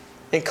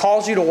and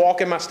cause you to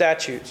walk in my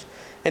statutes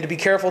and to be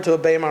careful to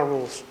obey my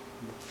rules.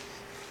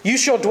 You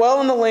shall dwell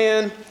in the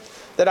land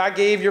that I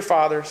gave your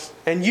fathers,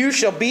 and you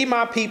shall be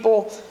my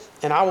people,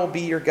 and I will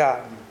be your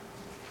God.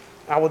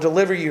 I will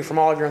deliver you from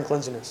all of your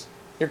uncleanness.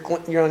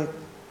 Your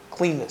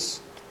uncleanness.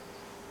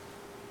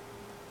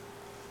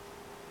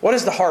 What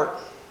is the heart?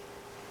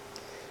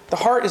 The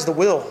heart is the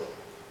will.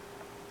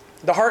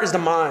 The heart is the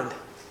mind.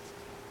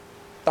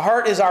 The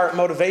heart is our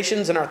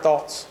motivations and our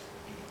thoughts.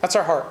 That's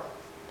our heart.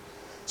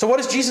 So what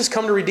does Jesus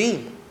come to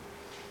redeem?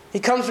 He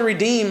comes to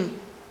redeem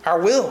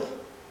our will,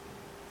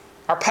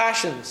 our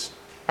passions,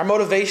 our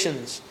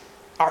motivations,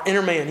 our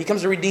inner man. He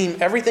comes to redeem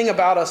everything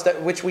about us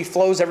that which we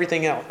flows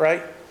everything out,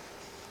 right?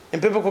 In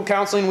biblical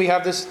counseling, we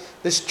have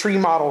this tree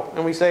model,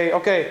 and we say,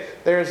 okay,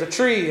 there's a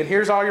tree, and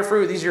here's all your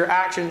fruit. These are your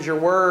actions, your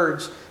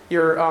words,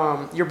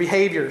 your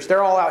behaviors.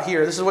 They're all out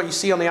here. This is what you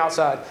see on the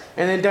outside.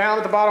 And then down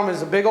at the bottom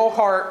is a big old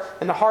heart,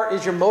 and the heart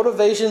is your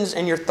motivations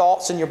and your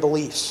thoughts and your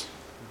beliefs,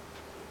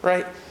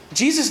 right?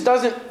 Jesus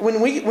doesn't,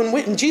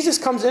 when Jesus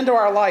comes into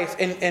our life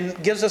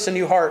and gives us a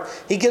new heart,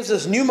 he gives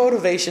us new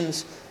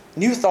motivations,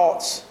 new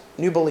thoughts,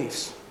 new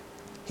beliefs.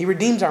 He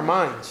redeems our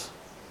minds.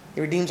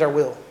 He redeems our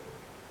will.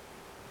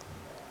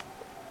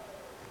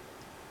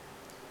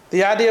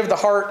 The idea of the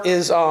heart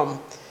is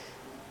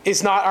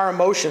not our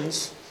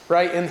emotions,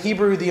 right? In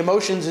Hebrew, the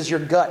emotions is your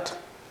gut.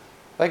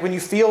 Like when you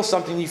feel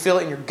something, you feel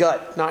it in your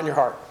gut, not in your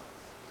heart.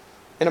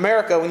 In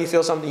America, when you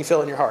feel something, you feel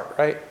it in your heart,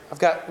 right?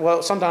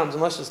 Sometimes,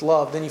 unless it's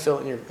love, then you feel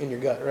it in your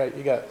gut, right?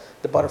 You got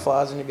the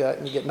butterflies in your gut,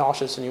 and you get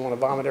nauseous, and you want to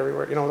vomit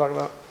everywhere. You know what I'm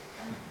talking about?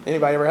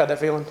 Anybody ever had that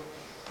feeling?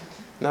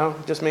 No?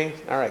 Just me?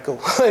 All right,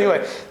 cool.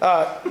 Anyway,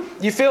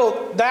 you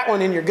feel that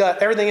one in your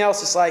gut. Everything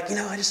else is like,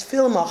 I just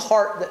feel in my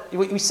heart. That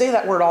we say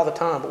that word all the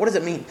time, but what does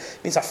it mean? It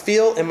means I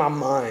feel in my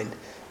mind.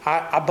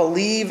 I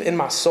believe in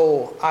my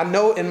soul. I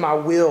know in my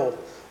will.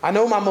 I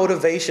know my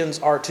motivations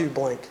are to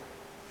blank.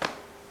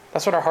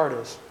 That's what our heart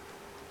is.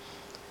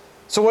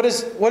 So what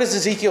does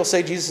Ezekiel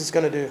say Jesus is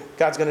going to do?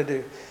 God's going to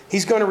do?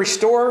 He's going to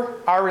restore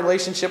our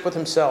relationship with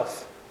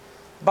himself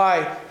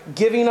by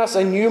giving us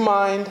a new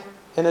mind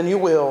and a new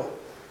will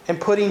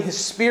and putting his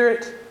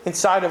spirit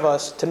inside of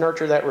us to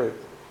nurture that root.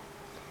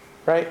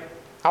 Right?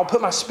 I'll put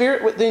my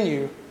spirit within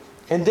you,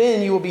 and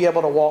then you will be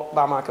able to walk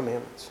by my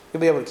commandments.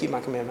 You'll be able to keep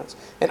my commandments.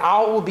 And I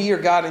will be your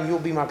God, and you will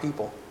be my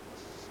people.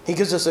 He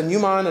gives us a new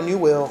mind, a new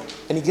will,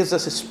 and he gives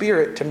us his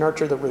spirit to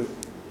nurture the root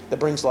that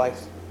brings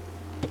life.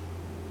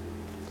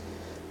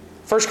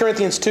 1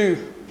 Corinthians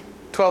 2,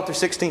 12 through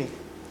 16.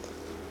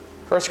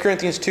 1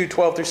 Corinthians 2,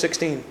 12 through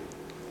 16.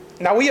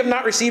 Now we have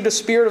not received a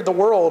spirit of the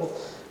world,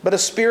 but a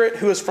spirit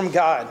who is from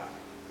God,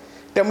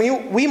 that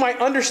we might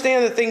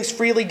understand the things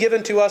freely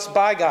given to us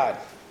by God.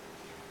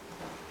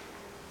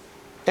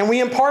 And we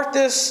impart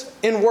this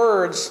in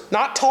words,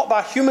 not taught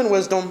by human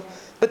wisdom,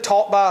 but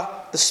taught by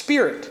the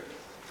Spirit,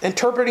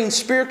 interpreting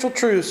spiritual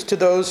truths to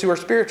those who are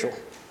spiritual.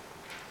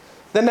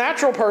 The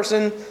natural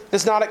person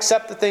does not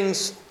accept the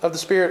things of the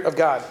Spirit of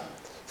God,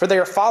 for they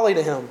are folly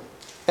to him,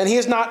 and he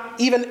is not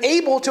even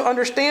able to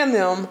understand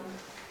them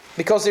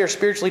because they are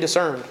spiritually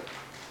discerned.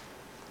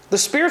 The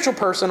spiritual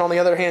person, on the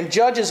other hand,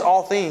 judges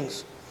all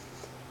things,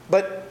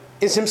 but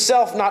is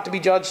himself not to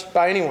be judged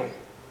by anyone.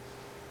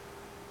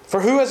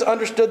 For who has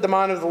understood the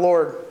mind of the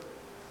Lord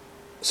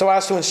so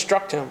as to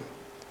instruct him?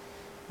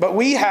 But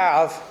we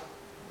have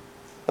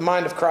the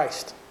mind of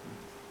Christ.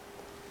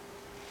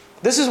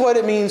 This is what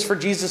it means for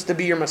Jesus to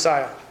be your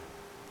Messiah.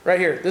 Right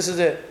here, this is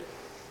it.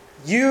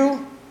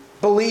 You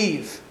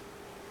believe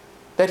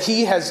that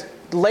he has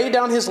laid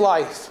down his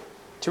life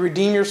to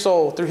redeem your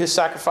soul through his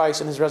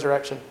sacrifice and his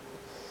resurrection.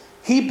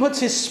 He puts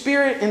his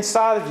spirit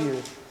inside of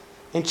you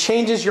and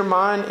changes your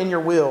mind and your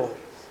will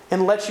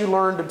and lets you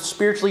learn to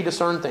spiritually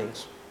discern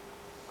things,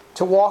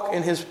 to walk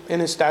in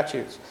his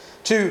statutes,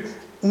 to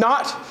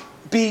not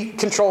be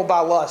controlled by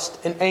lust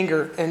and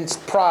anger and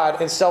pride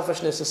and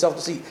selfishness and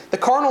self-deceit. The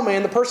carnal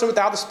man, the person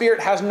without the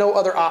Spirit, has no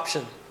other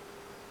option.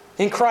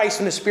 In Christ,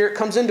 when the Spirit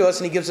comes into us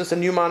and he gives us a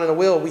new mind and a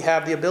will, we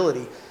have the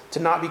ability to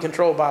not be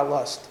controlled by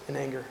lust and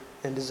anger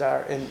and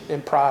desire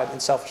and pride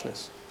and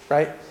selfishness,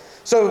 right?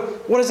 So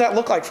what does that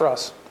look like for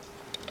us?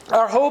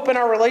 Our hope in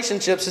our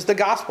relationships is the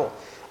gospel.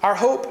 Our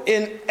hope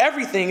in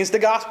everything is the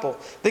gospel,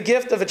 the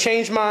gift of a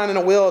changed mind and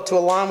a will to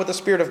align with the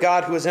Spirit of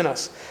God who is in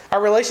us. Our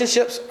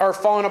relationships are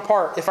falling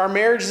apart. If our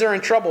marriages are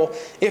in trouble,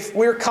 if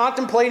we're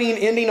contemplating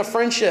ending a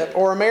friendship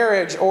or a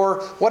marriage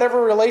or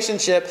whatever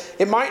relationship,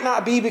 it might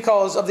not be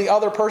because of the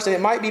other person.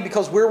 It might be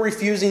because we're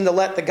refusing to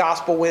let the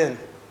gospel win.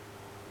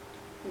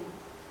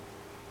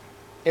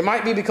 It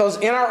might be because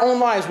in our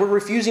own lives we're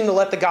refusing to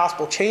let the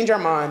gospel change our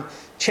mind,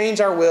 change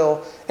our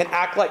will, and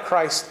act like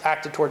Christ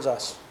acted towards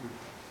us.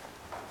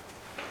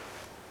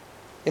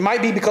 It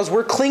might be because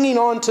we're clinging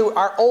on to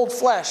our old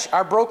flesh,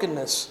 our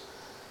brokenness,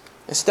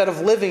 instead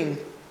of living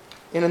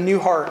in a new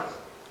heart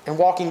and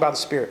walking by the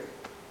Spirit.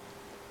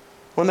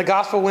 When the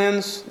gospel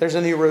wins, there's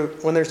a new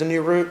root. When there's a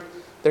new root,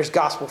 there's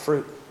gospel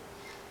fruit.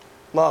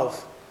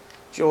 Love,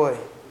 joy,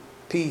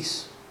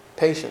 peace,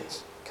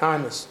 patience,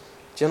 kindness,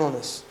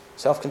 gentleness,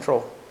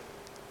 self-control.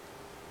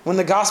 When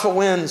the gospel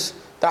wins,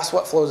 that's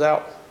what flows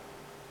out.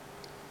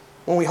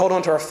 When we hold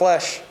on to our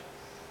flesh,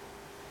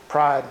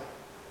 pride,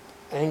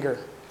 anger,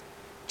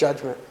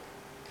 judgment,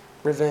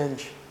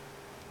 revenge,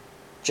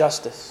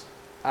 justice,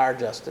 our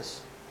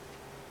justice.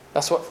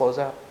 That's what flows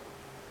out.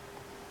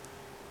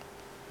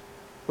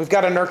 We've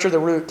got to nurture the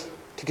root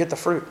to get the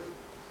fruit,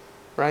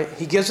 right?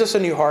 He gives us a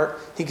new heart.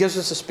 He gives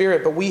us a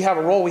spirit, but we have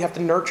a role. We have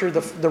to nurture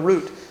the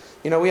root.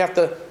 We have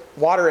to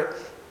water it.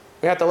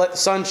 We have to let the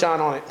sun shine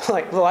on it,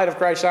 like the light of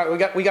Christ shine.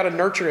 We got to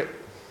nurture it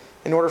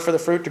in order for the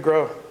fruit to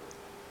grow.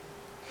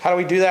 How do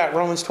we do that?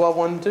 Romans 12,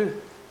 1 and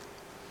 2.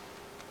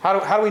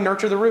 How do we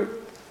nurture the root?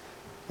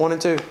 1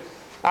 and 2.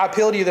 I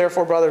appeal to you,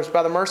 therefore, brothers,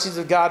 by the mercies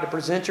of God, to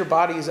present your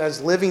bodies as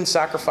living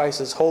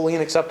sacrifices, holy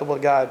and acceptable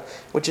to God,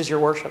 which is your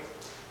worship.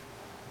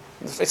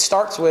 It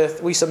starts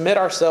with, we submit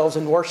ourselves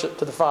in worship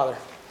to the Father.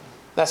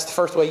 That's the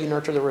first way you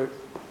nurture the root,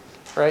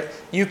 right?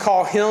 You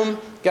call Him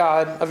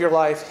God of your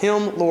life,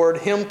 Him Lord,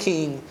 Him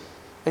King,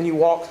 and you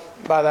walk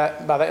by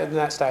that in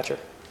that stature.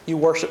 You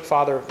worship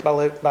Father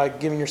by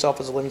giving yourself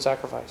as a living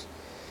sacrifice.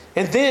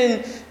 And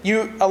then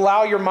you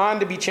allow your mind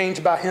to be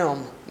changed by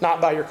Him,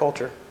 not by your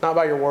culture, not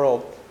by your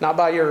world, not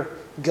by your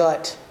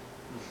gut,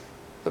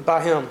 but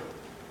by Him.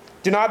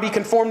 Do not be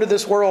conformed to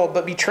this world,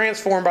 but be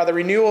transformed by the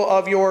renewal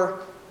of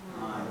your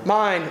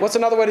mind. What's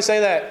another way to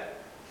say that?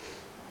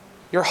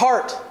 Your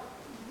heart.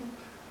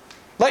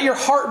 Let your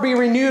heart be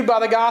renewed by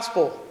the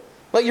gospel.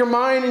 Let your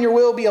mind and your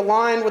will be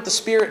aligned with the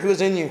Spirit who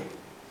is in you.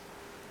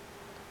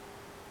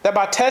 That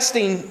by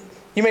testing,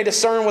 you may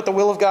discern what the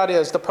will of God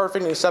is, the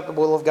perfect and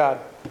acceptable will of God.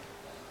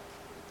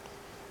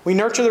 We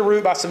nurture the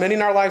root by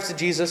submitting our lives to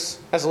Jesus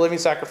as a living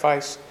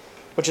sacrifice,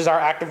 which is our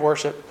act of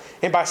worship,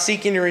 and by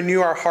seeking to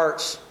renew our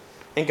hearts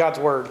in God's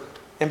Word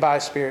and by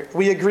His Spirit.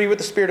 We agree with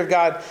the Spirit of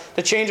God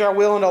to change our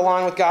will and to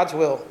align with God's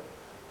will,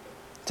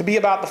 to be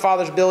about the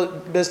Father's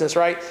business,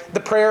 right? The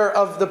prayer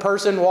of the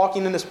person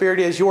walking in the Spirit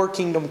is, your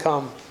kingdom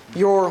come,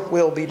 your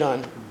will be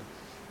done,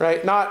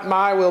 right? Not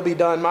my will be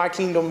done, my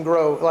kingdom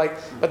grow.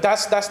 But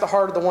that's the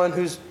heart of the one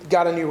who's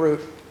got a new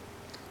root.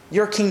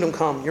 Your kingdom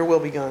come, your will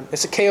be done.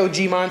 It's a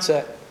KOG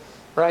mindset,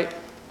 right?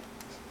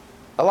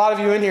 A lot of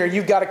you in here,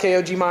 you've got a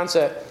KOG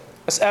mindset.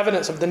 That's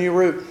evidence of the new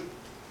root.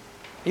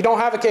 You don't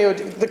have a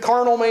KOG. The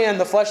carnal man,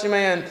 the fleshly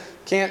man,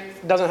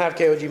 doesn't have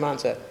KOG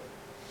mindset.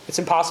 It's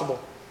impossible.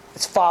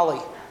 It's folly.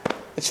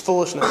 It's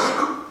foolishness.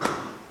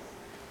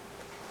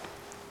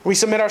 We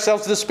submit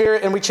ourselves to the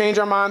Spirit and we change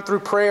our mind through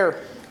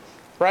prayer,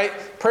 right?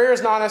 Prayer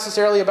is not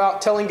necessarily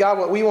about telling God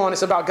what we want.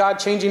 It's about God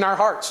changing our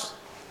hearts,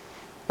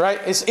 right?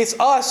 It's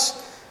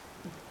us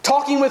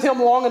talking with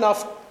Him long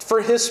enough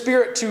for His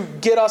Spirit to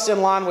get us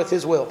in line with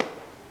His will,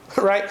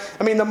 right?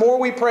 I mean, the more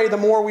we pray, the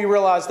more we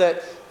realize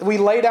that we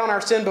lay down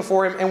our sin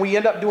before Him and we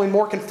end up doing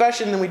more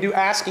confession than we do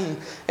asking.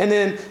 And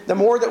then the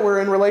more that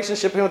we're in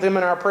relationship with Him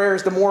in our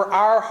prayers, the more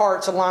our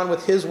hearts align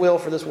with His will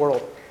for this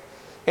world.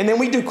 And then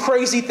we do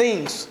crazy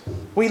things.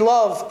 We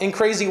love in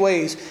crazy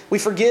ways. We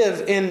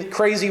forgive in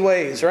crazy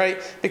ways,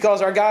 right?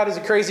 Because our God is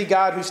a crazy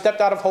God who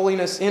stepped out of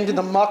holiness into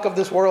the muck of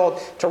this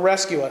world to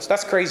rescue us.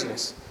 That's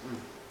craziness.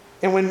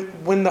 And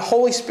when the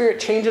Holy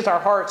Spirit changes our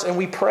hearts and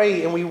we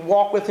pray and we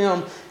walk with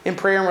Him in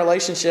prayer and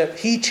relationship,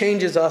 He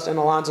changes us and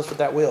aligns us with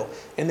that will.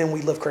 And then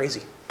we live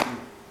crazy.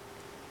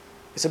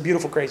 It's a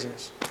beautiful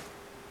craziness.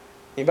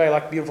 Anybody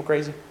like beautiful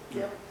crazy?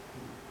 Yeah.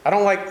 I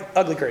don't like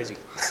ugly crazy.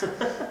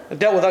 I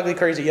dealt with ugly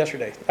crazy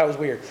yesterday. That was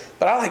weird.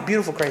 But I like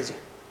beautiful crazy.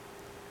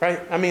 Right?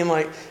 I mean,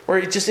 where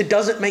it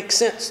doesn't make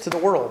sense to the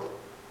world.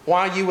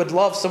 Why you would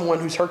love someone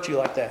who's hurt you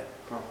like that.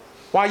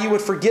 Why you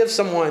would forgive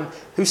someone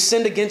who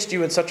sinned against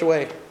you in such a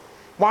way.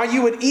 Why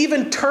you would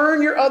even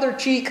turn your other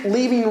cheek,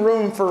 leaving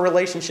room for a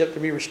relationship to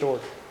be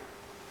restored.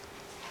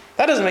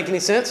 That doesn't make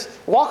any sense.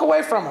 Walk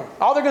away from them.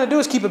 All they're going to do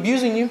is keep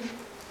abusing you.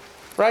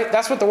 Right?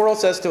 That's what the world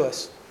says to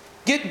us.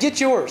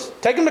 Get yours.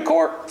 Take them to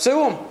court. Sue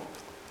them.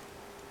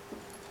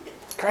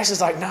 Christ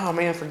is like, no,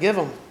 man, forgive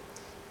them.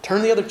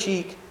 Turn the other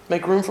cheek.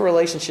 Make room for a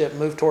relationship.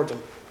 Move towards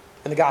them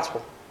in the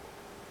gospel.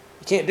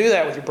 You can't do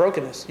that with your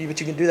brokenness,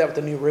 but you can do that with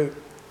the new root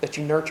that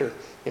you nurture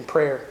in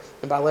prayer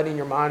and by letting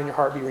your mind and your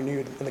heart be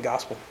renewed in the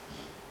gospel.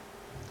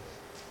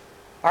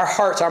 Our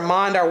hearts, our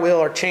mind, our will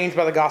are changed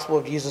by the gospel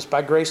of Jesus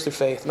by grace through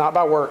faith, not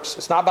by works.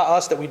 It's not by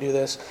us that we do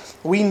this.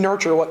 We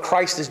nurture what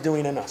Christ is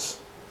doing in us.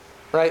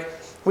 Right?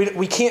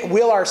 We can't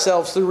will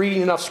ourselves through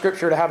reading enough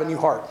scripture to have a new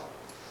heart.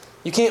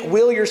 You can't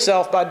will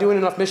yourself by doing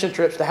enough mission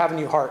trips to have a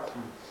new heart.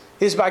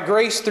 It is by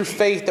grace through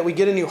faith that we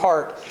get a new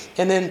heart.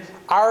 And then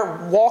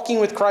our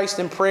walking with Christ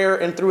in prayer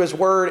and through His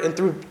Word and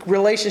through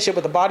relationship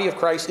with the body of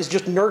Christ is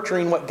just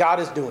nurturing what God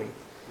is doing.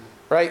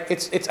 Right?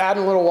 It's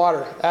adding a little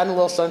water, adding a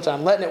little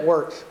sunshine, letting it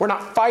work. We're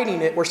not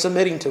fighting it, we're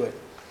submitting to it.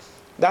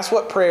 That's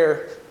what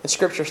prayer and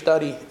scripture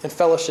study and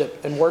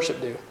fellowship and worship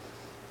do.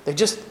 They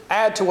just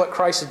add to what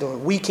Christ is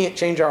doing. We can't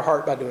change our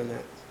heart by doing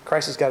that.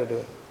 Christ has got to do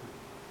it.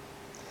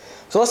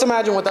 So let's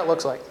imagine what that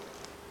looks like.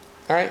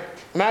 All right?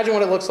 Imagine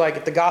what it looks like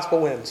if the gospel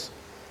wins.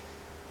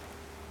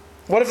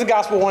 What if the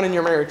gospel won in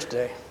your marriage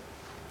today?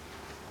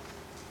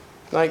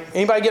 Like,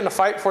 anybody get in a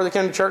fight before they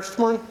came to church this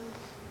morning?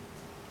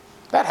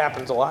 That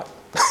happens a lot.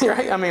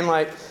 Right? I mean,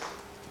 like,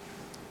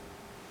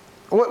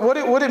 what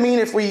would it mean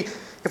if we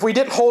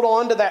didn't hold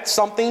on to that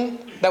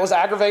something that was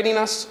aggravating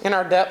us in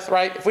our depth,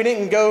 right? If we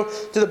didn't go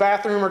to the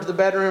bathroom or to the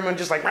bedroom and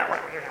just like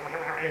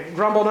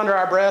grumbled under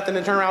our breath and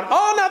then turn around,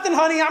 oh, nothing,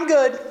 honey, I'm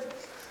good.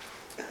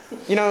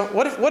 You know,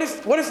 what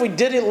if we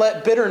didn't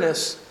let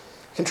bitterness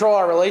control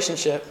our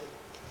relationship,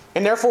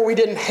 and therefore we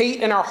didn't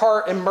hate in our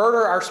heart and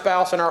murder our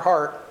spouse in our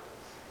heart,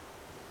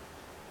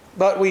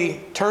 but we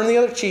turn the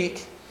other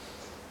cheek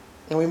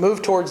and we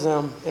move towards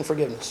them in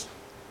forgiveness.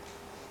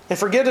 And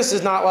forgiveness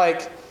is not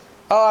like,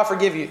 oh, I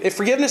forgive you. If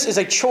forgiveness is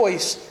a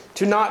choice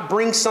to not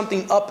bring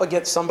something up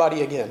against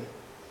somebody again.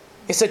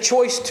 It's a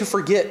choice to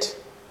forget.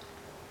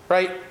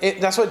 Right?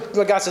 That's what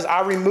God says.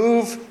 I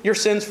remove your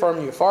sins from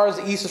you. As far as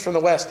the east is from the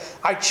west.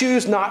 I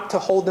choose not to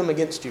hold them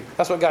against you.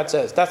 That's what God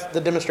says. That's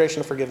the demonstration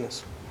of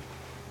forgiveness.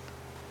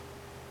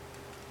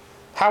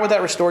 How would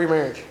that restore your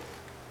marriage?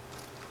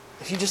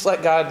 If you just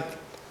let God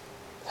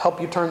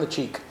help you turn the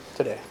cheek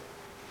today.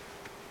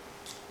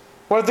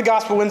 What if the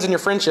gospel wins in your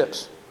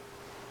friendships?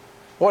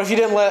 What if you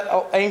didn't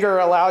let anger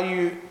allow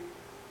you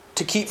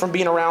to keep from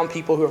being around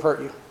people who have hurt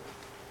you?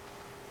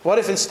 What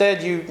if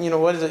instead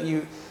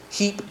you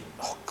heap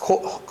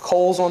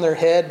coals on their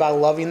head by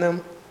loving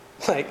them?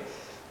 Like,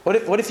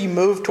 what if you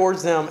move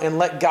towards them and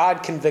let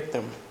God convict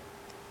them?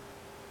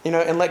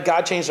 And let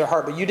God change their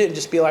heart, but you didn't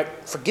just be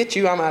like, forget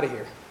you, I'm out of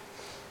here.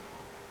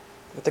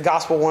 But the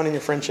gospel won in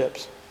your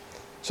friendships.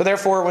 So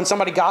therefore, when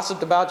somebody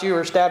gossiped about you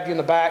or stabbed you in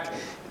the back,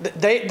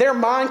 their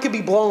mind could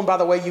be blown by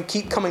the way you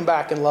keep coming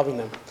back and loving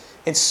them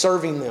and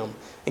serving them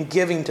and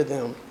giving to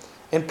them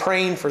and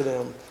praying for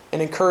them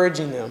and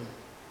encouraging them.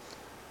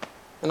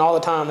 And all the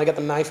time, they got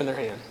the knife in their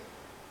hand.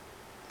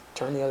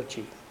 Turn the other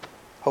cheek.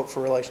 Hope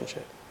for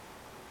relationship.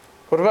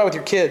 What about with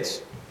your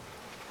kids?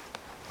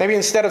 Maybe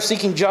instead of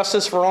seeking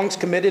justice for wrongs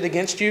committed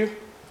against you,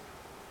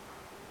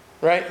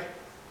 right?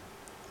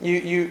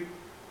 You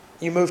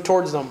move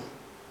towards them.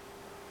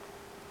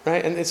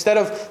 Right? And instead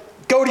of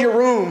go to your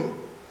room,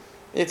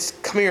 it's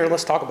come here,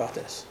 let's talk about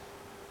this.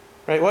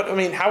 Right?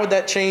 How would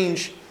that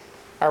change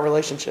our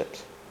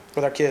relationships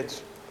with our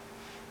kids?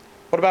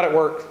 What about at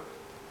work?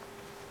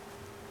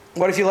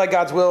 What if you let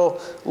God's will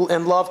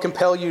and love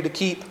compel you to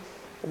keep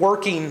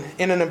working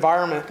in an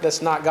environment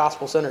that's not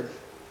gospel-centered?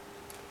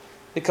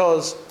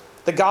 Because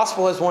the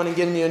gospel has won and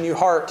given you a new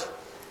heart,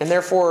 and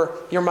therefore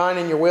your mind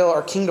and your will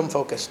are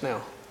kingdom-focused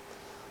now.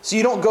 So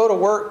you don't go to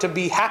work to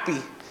be happy.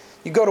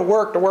 You go to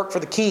work for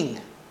the king.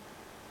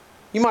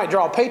 You might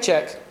draw a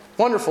paycheck,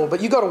 wonderful, but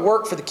you go to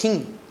work for the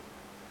king,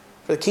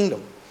 for the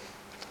kingdom.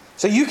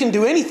 So you can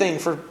do anything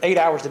for 8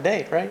 hours a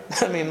day, right?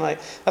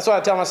 That's what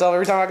I tell myself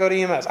every time I go to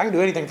EMS. I can do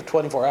anything for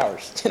 24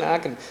 hours. I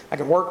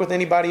can work with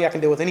anybody. I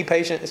can deal with any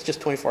patient. It's just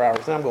 24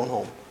 hours, and I'm going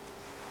home.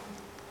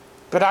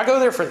 But I go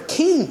there for the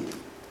king,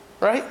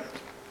 right?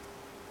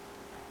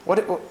 I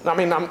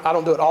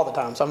don't do it all the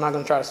time, so I'm not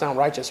going to try to sound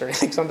righteous or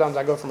anything. Sometimes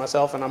I go for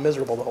myself, and I'm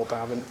miserable the whole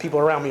time, and people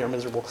around me are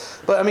miserable.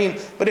 But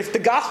if the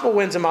gospel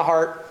wins in my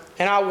heart,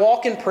 and I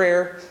walk in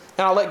prayer,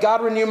 and I let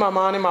God renew my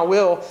mind and my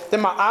will,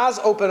 then my eyes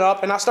open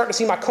up, and I start to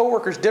see my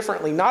coworkers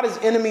differently. Not as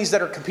enemies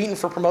that are competing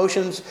for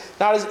promotions,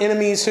 not as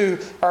enemies who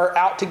are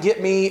out to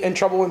get me in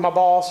trouble with my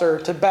boss or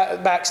to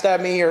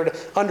backstab me or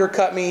to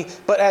undercut me,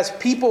 but as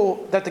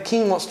people that the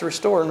king wants to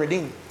restore and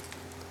redeem.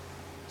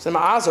 So then my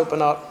eyes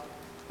open up.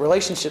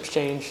 Relationships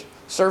change,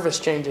 service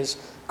changes,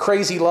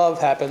 crazy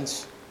love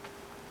happens,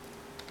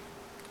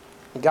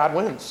 and God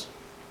wins.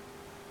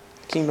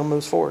 The kingdom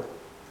moves forward.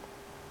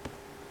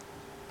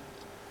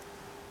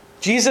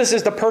 Jesus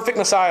is the perfect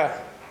Messiah.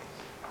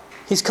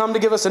 He's come to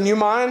give us a new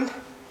mind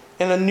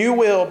and a new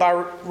will by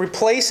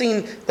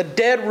replacing the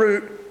dead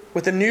root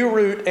with a new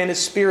root and His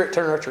Spirit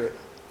to nurture it.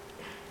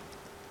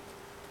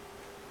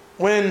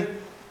 When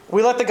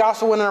we let the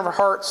gospel win in our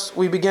hearts,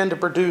 we begin to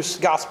produce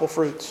gospel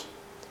fruits.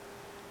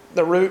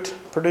 The root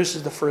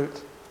produces the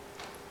fruit.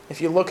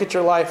 If you look at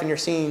your life and you're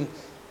seeing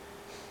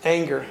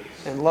anger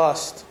and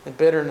lust and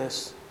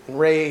bitterness and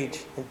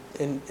rage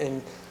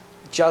and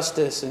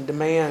justice and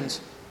demands,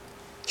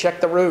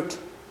 check the root.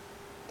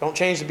 Don't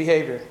change the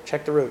behavior.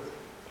 Check the root.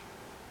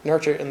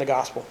 Nurture it in the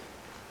gospel.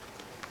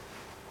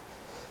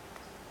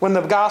 When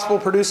the gospel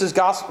produces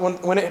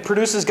when it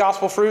produces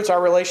gospel fruits,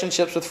 our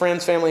relationships with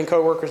friends, family, and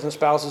coworkers and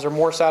spouses are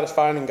more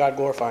satisfying and God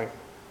glorifying.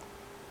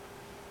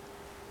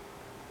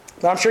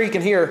 But I'm sure you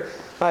can hear,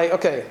 like,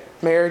 okay,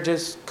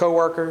 marriages,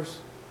 coworkers,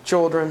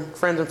 children,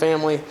 friends and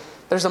family.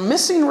 There's a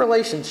missing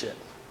relationship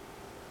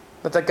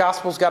that the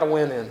gospel's got to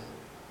win in.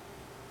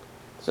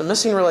 There's a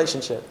missing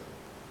relationship.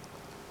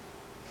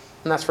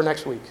 And that's for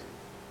next week.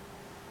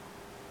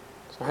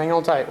 So hang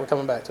on tight. We're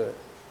coming back to it.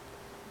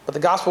 But the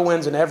gospel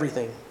wins in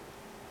everything.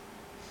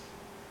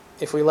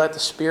 If we let the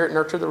Spirit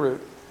nurture the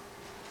root,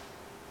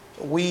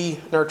 we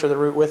nurture the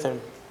root with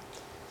Him.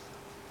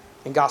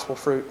 And gospel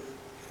fruit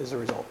is the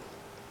result.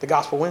 The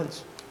gospel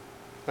wins.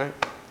 Right?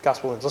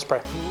 Gospel wins. Let's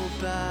pray.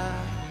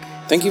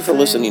 Thank you for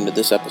listening to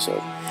this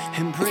episode.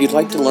 If you'd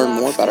like to learn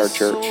more about our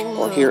church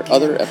or hear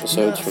other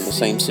episodes from the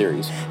same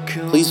series,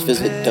 please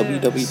visit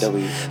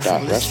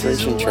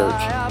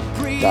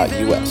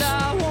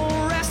www.restorationchurch.us.